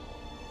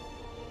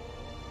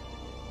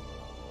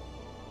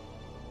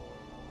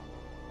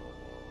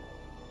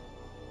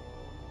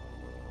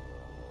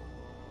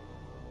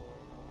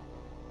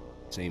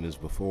 Same as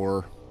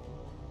before.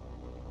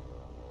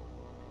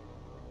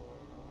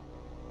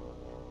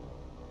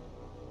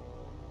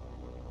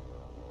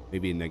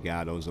 Maybe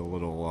Nagato's a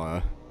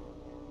little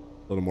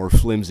more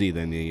flimsy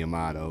than the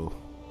Yamato.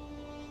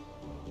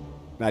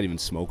 Not even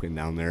smoking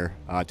down there.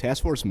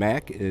 Task Force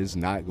Mac is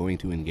not going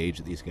to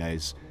engage these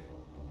guys.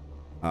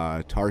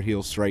 Tar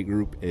Heel Strike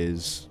Group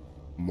is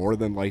more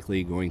than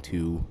likely going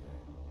to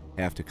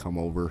have to come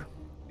over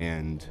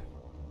and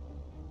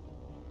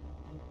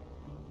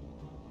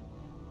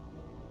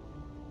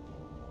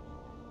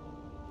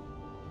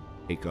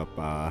take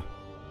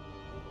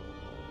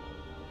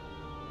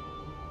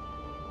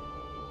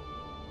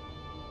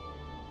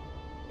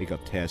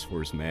up Task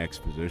Force Mac's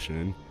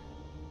position.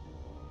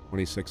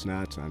 26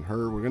 knots on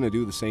her. We're going to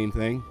do the same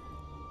thing.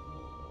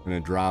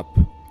 Going to drop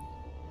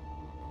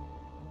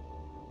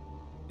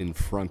in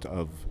front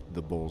of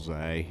the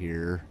bullseye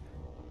here.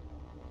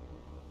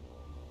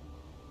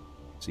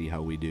 See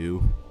how we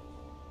do.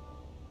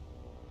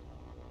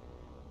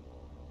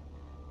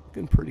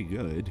 Looking pretty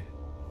good.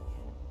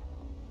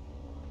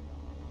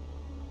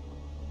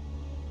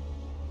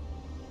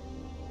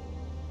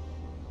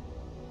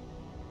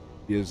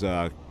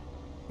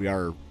 We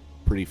are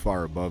pretty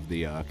far above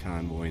the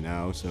convoy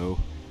now, so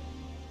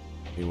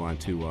we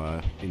want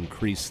to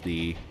increase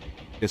the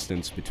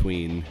distance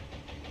between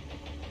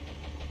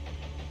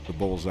the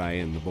bullseye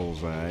and the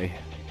bullseye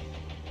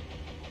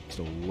just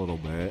a little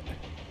bit.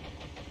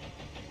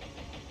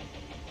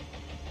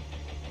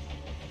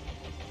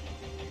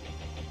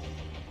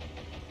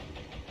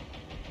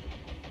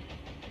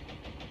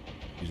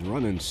 He's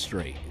running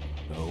straight,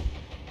 so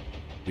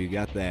we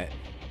got that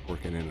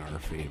working in our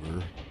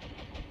favor.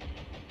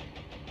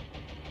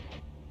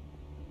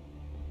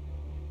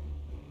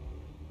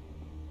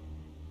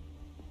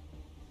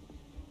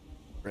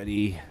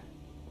 Ready,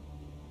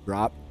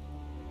 drop.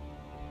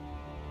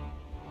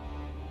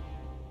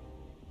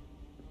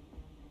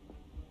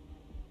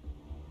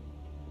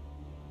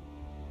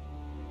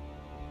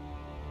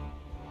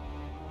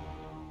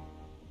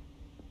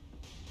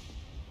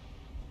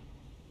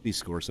 Please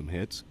score some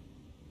hits.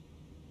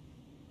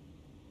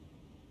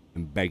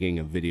 I'm begging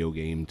a video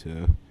game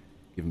to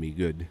give me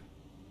good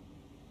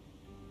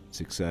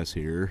success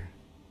here.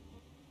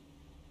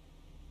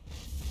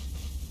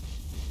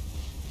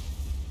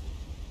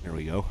 There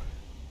we go.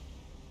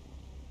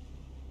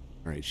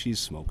 Alright, she's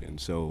smoking.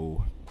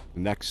 So,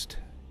 next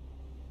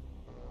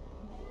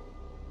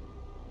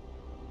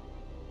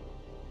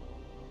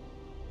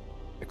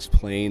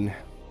plane.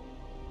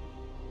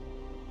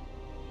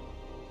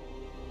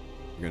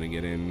 We're gonna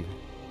get in,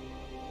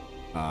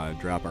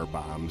 drop our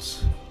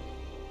bombs.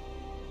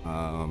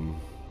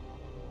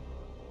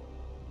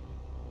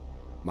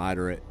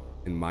 Moderate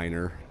and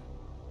minor.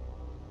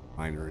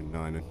 Minor and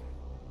none.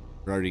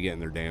 We're already getting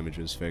their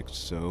damages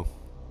fixed, so.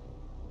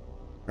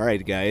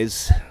 Alright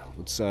guys,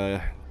 let's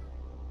at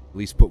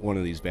least put one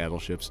of these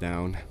battleships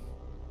down.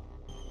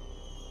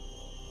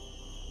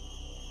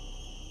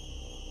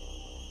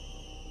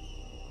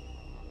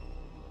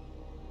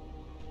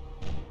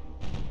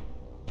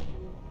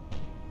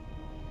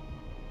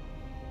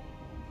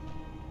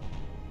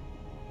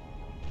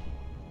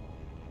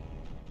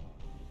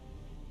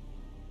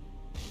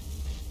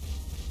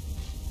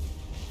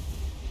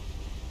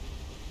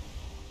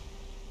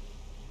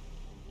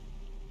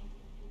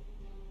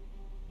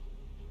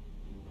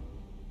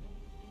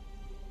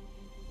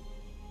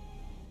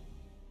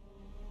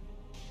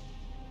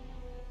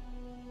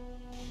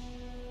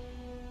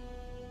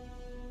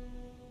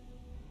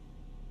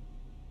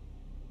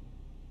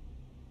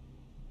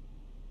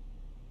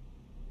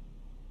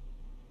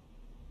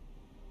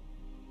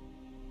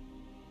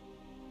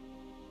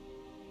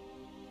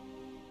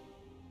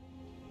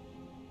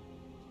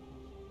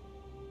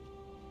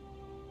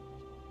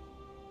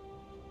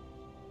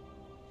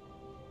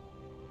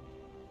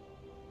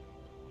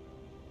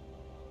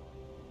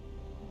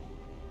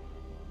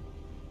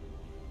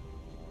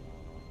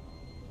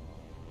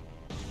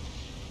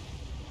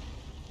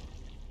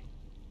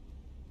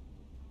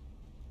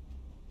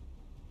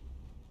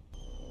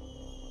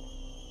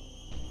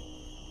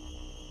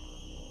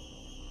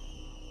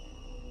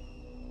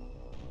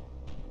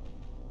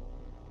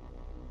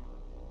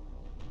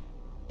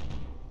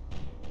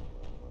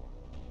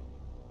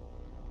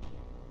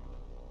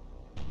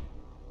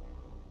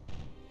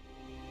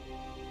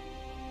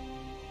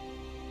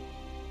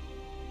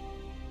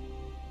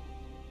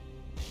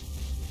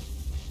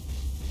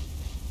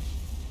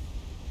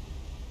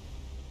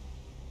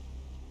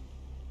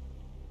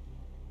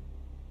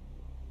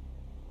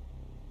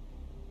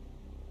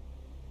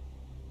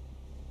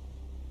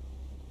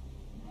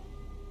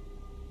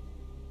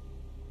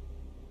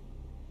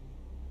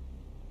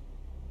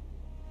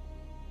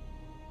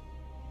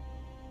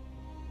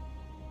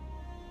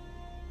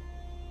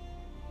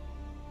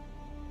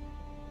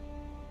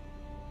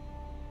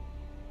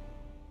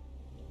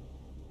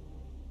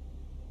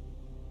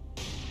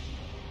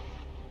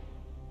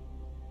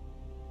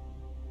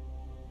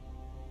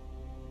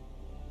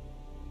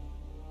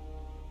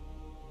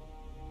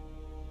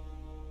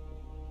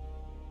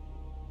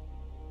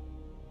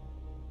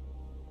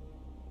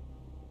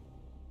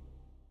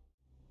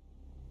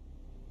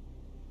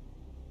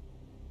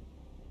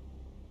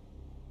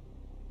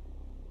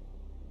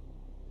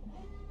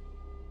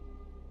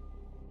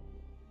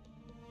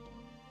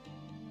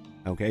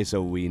 Okay,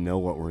 so we know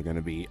what we're going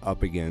to be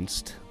up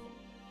against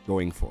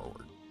going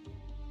forward.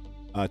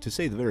 To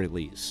say the very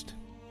least,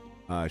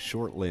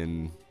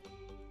 Shortland,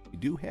 we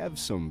do have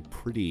some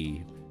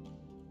pretty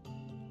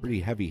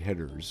heavy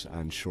hitters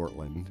on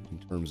Shortland in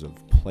terms of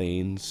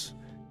planes.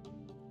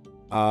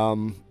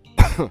 But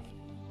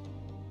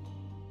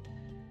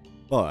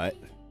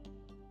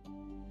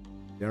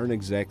they aren't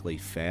exactly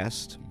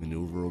fast,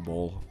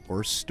 maneuverable,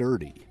 or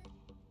sturdy.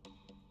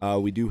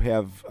 We do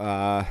have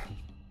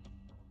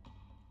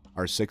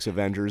our 6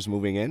 Avengers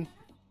moving in.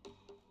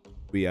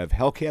 We have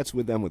Hellcats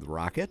with them with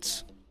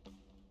rockets.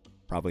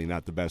 Probably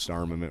not the best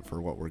armament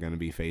for what we're going to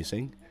be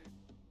facing.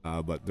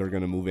 But they're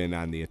going to move in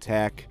on the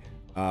attack.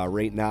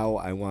 Right now,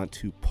 I want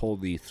to pull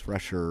the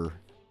Thresher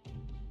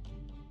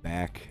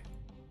back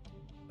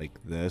like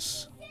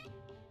this.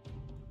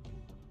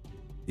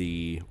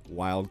 The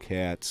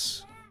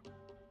Wildcats,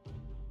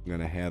 I'm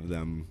going to have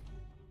them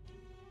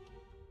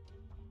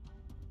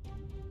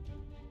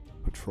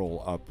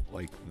patrol up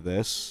like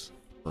this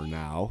for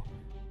now.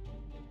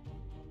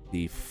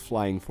 The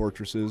Flying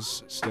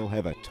Fortresses still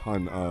have a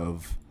ton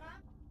of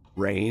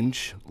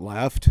range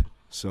left,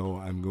 so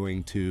I'm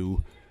going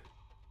to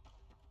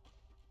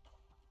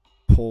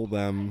pull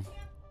them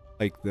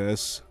like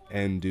this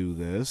and do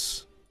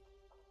this.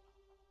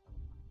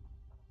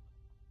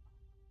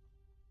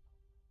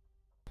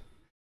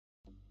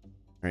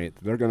 Alright,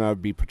 they're going to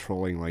be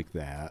patrolling like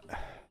that.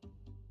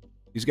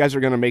 These guys are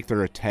going to make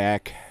their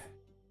attack.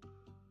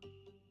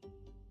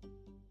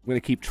 I'm going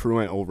to keep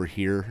Truant over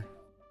here.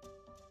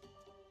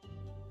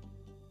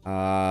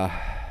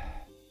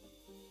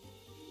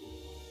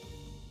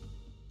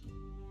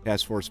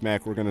 Task Force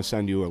Mac, we're going to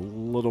send you a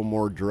little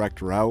more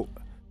direct route.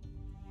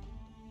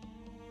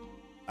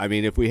 I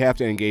mean, if we have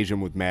to engage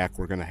them with Mac,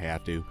 we're going to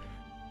have to.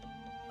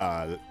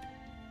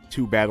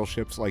 2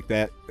 battleships like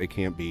that, they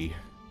can't be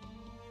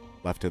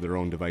left to their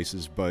own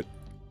devices, but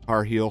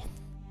Car Heel,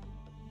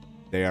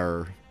 they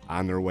are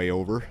on their way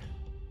over.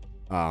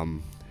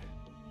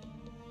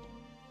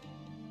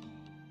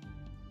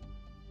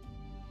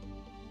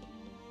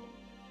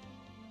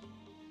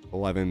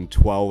 11,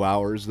 12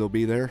 hours they'll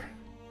be there.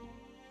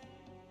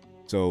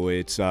 So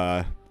it's,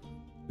 the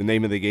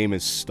name of the game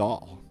is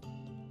stall.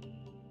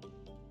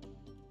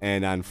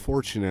 And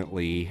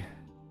unfortunately,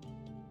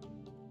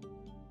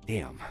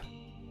 damn.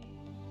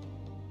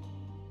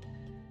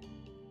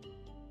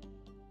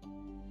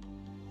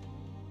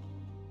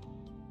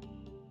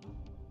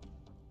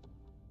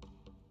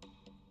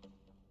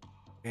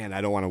 Man,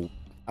 I don't want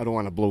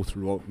to blow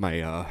through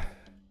my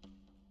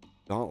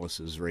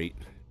Dauntless's rate.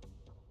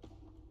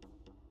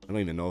 I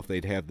don't even know if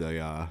they'd have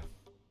the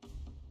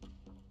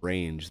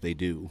range. They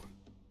do.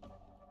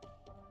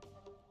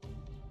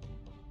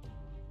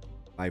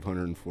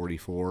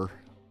 544.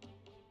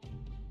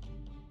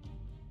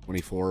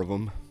 24 of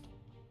them.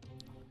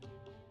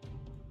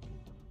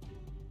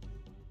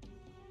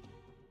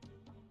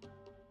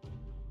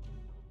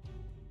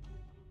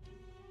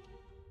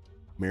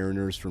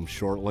 Mariners from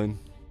Shortland.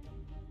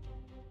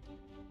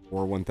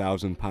 4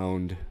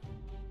 1,000-pound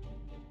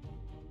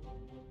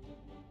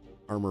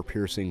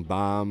armor-piercing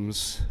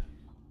bombs.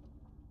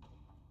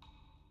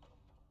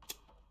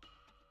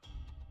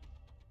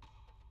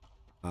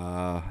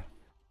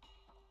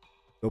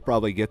 They'll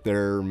probably get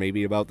there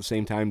maybe about the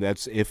same time.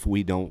 That's if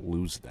we don't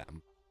lose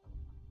them.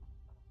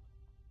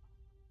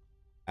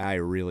 I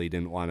really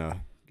didn't want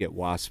to get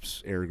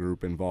Wasp's air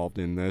group involved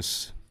in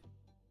this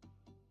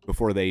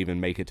before they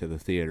even make it to the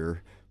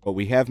theater. But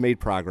we have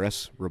made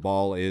progress.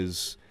 Rabaul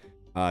is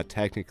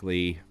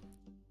technically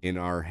in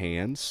our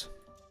hands.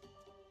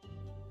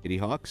 Kitty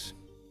Hawks,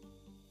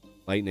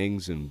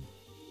 Lightnings, and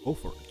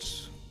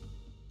Beauforts.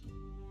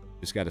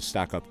 Just got to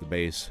stock up the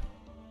base.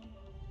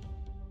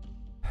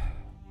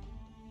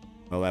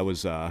 Well, that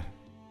was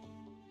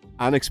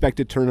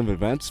unexpected turn of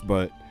events,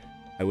 but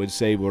I would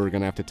say we're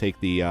going to have to take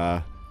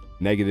the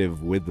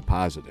negative with the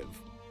positive.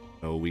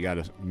 So we got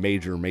a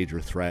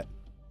major threat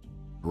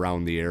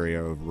around the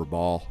area of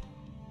Rabaul.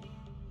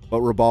 But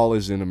Rabaul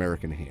is in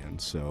American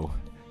hands, so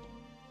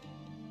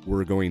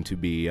we're going to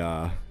be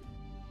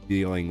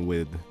dealing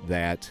with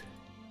that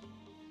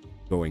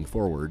going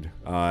forward.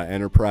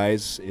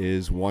 Enterprise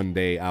is 1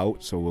 day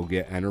out, so we'll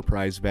get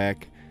Enterprise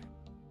back,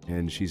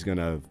 and she's going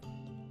to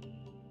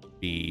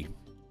be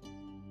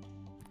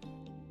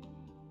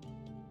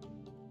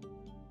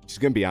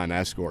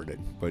unescorted,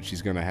 but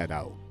she's gonna head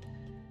out.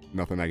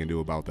 Nothing I can do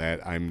about that.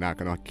 I'm not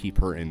gonna keep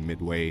her in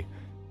Midway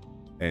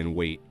and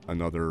wait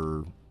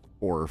another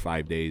 4 or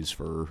 5 days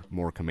for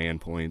more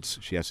command points.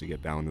 She has to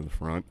get down to the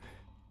front.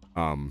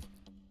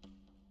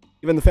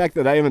 Even the fact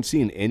that I haven't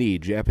seen any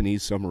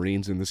Japanese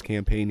submarines in this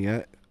campaign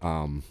yet,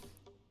 I'm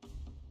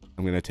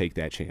gonna take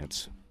that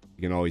chance.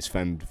 You can always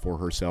fend for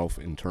herself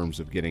in terms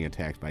of getting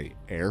attacked by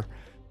air.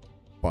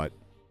 But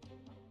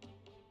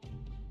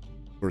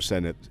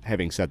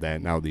having said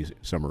that, now these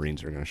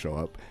submarines are going to show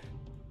up.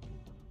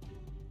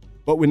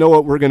 But we know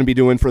what we're going to be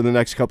doing for the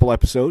next couple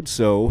episodes,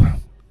 so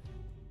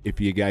if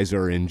you guys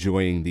are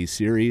enjoying the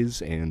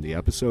series and the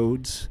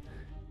episodes,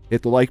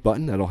 hit the like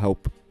button. That'll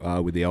help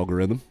with the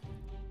algorithm.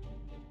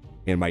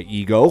 and my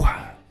ego.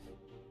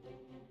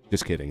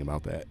 Just kidding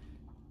about that.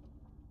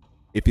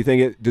 If you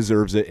think it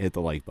deserves it, hit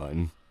the like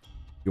button.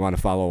 If you want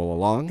to follow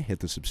along, hit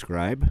the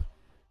subscribe.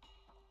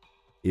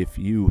 If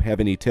you have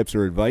any tips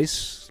or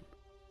advice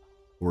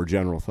or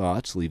general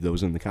thoughts, leave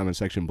those in the comment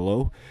section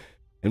below.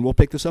 And we'll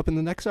pick this up in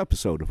the next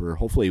episode where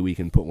hopefully we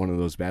can put one of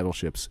those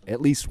battleships,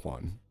 at least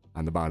one,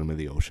 on the bottom of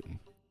the ocean.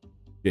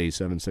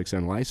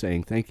 J76NY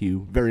saying thank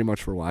you very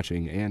much for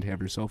watching and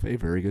have yourself a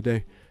very good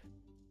day.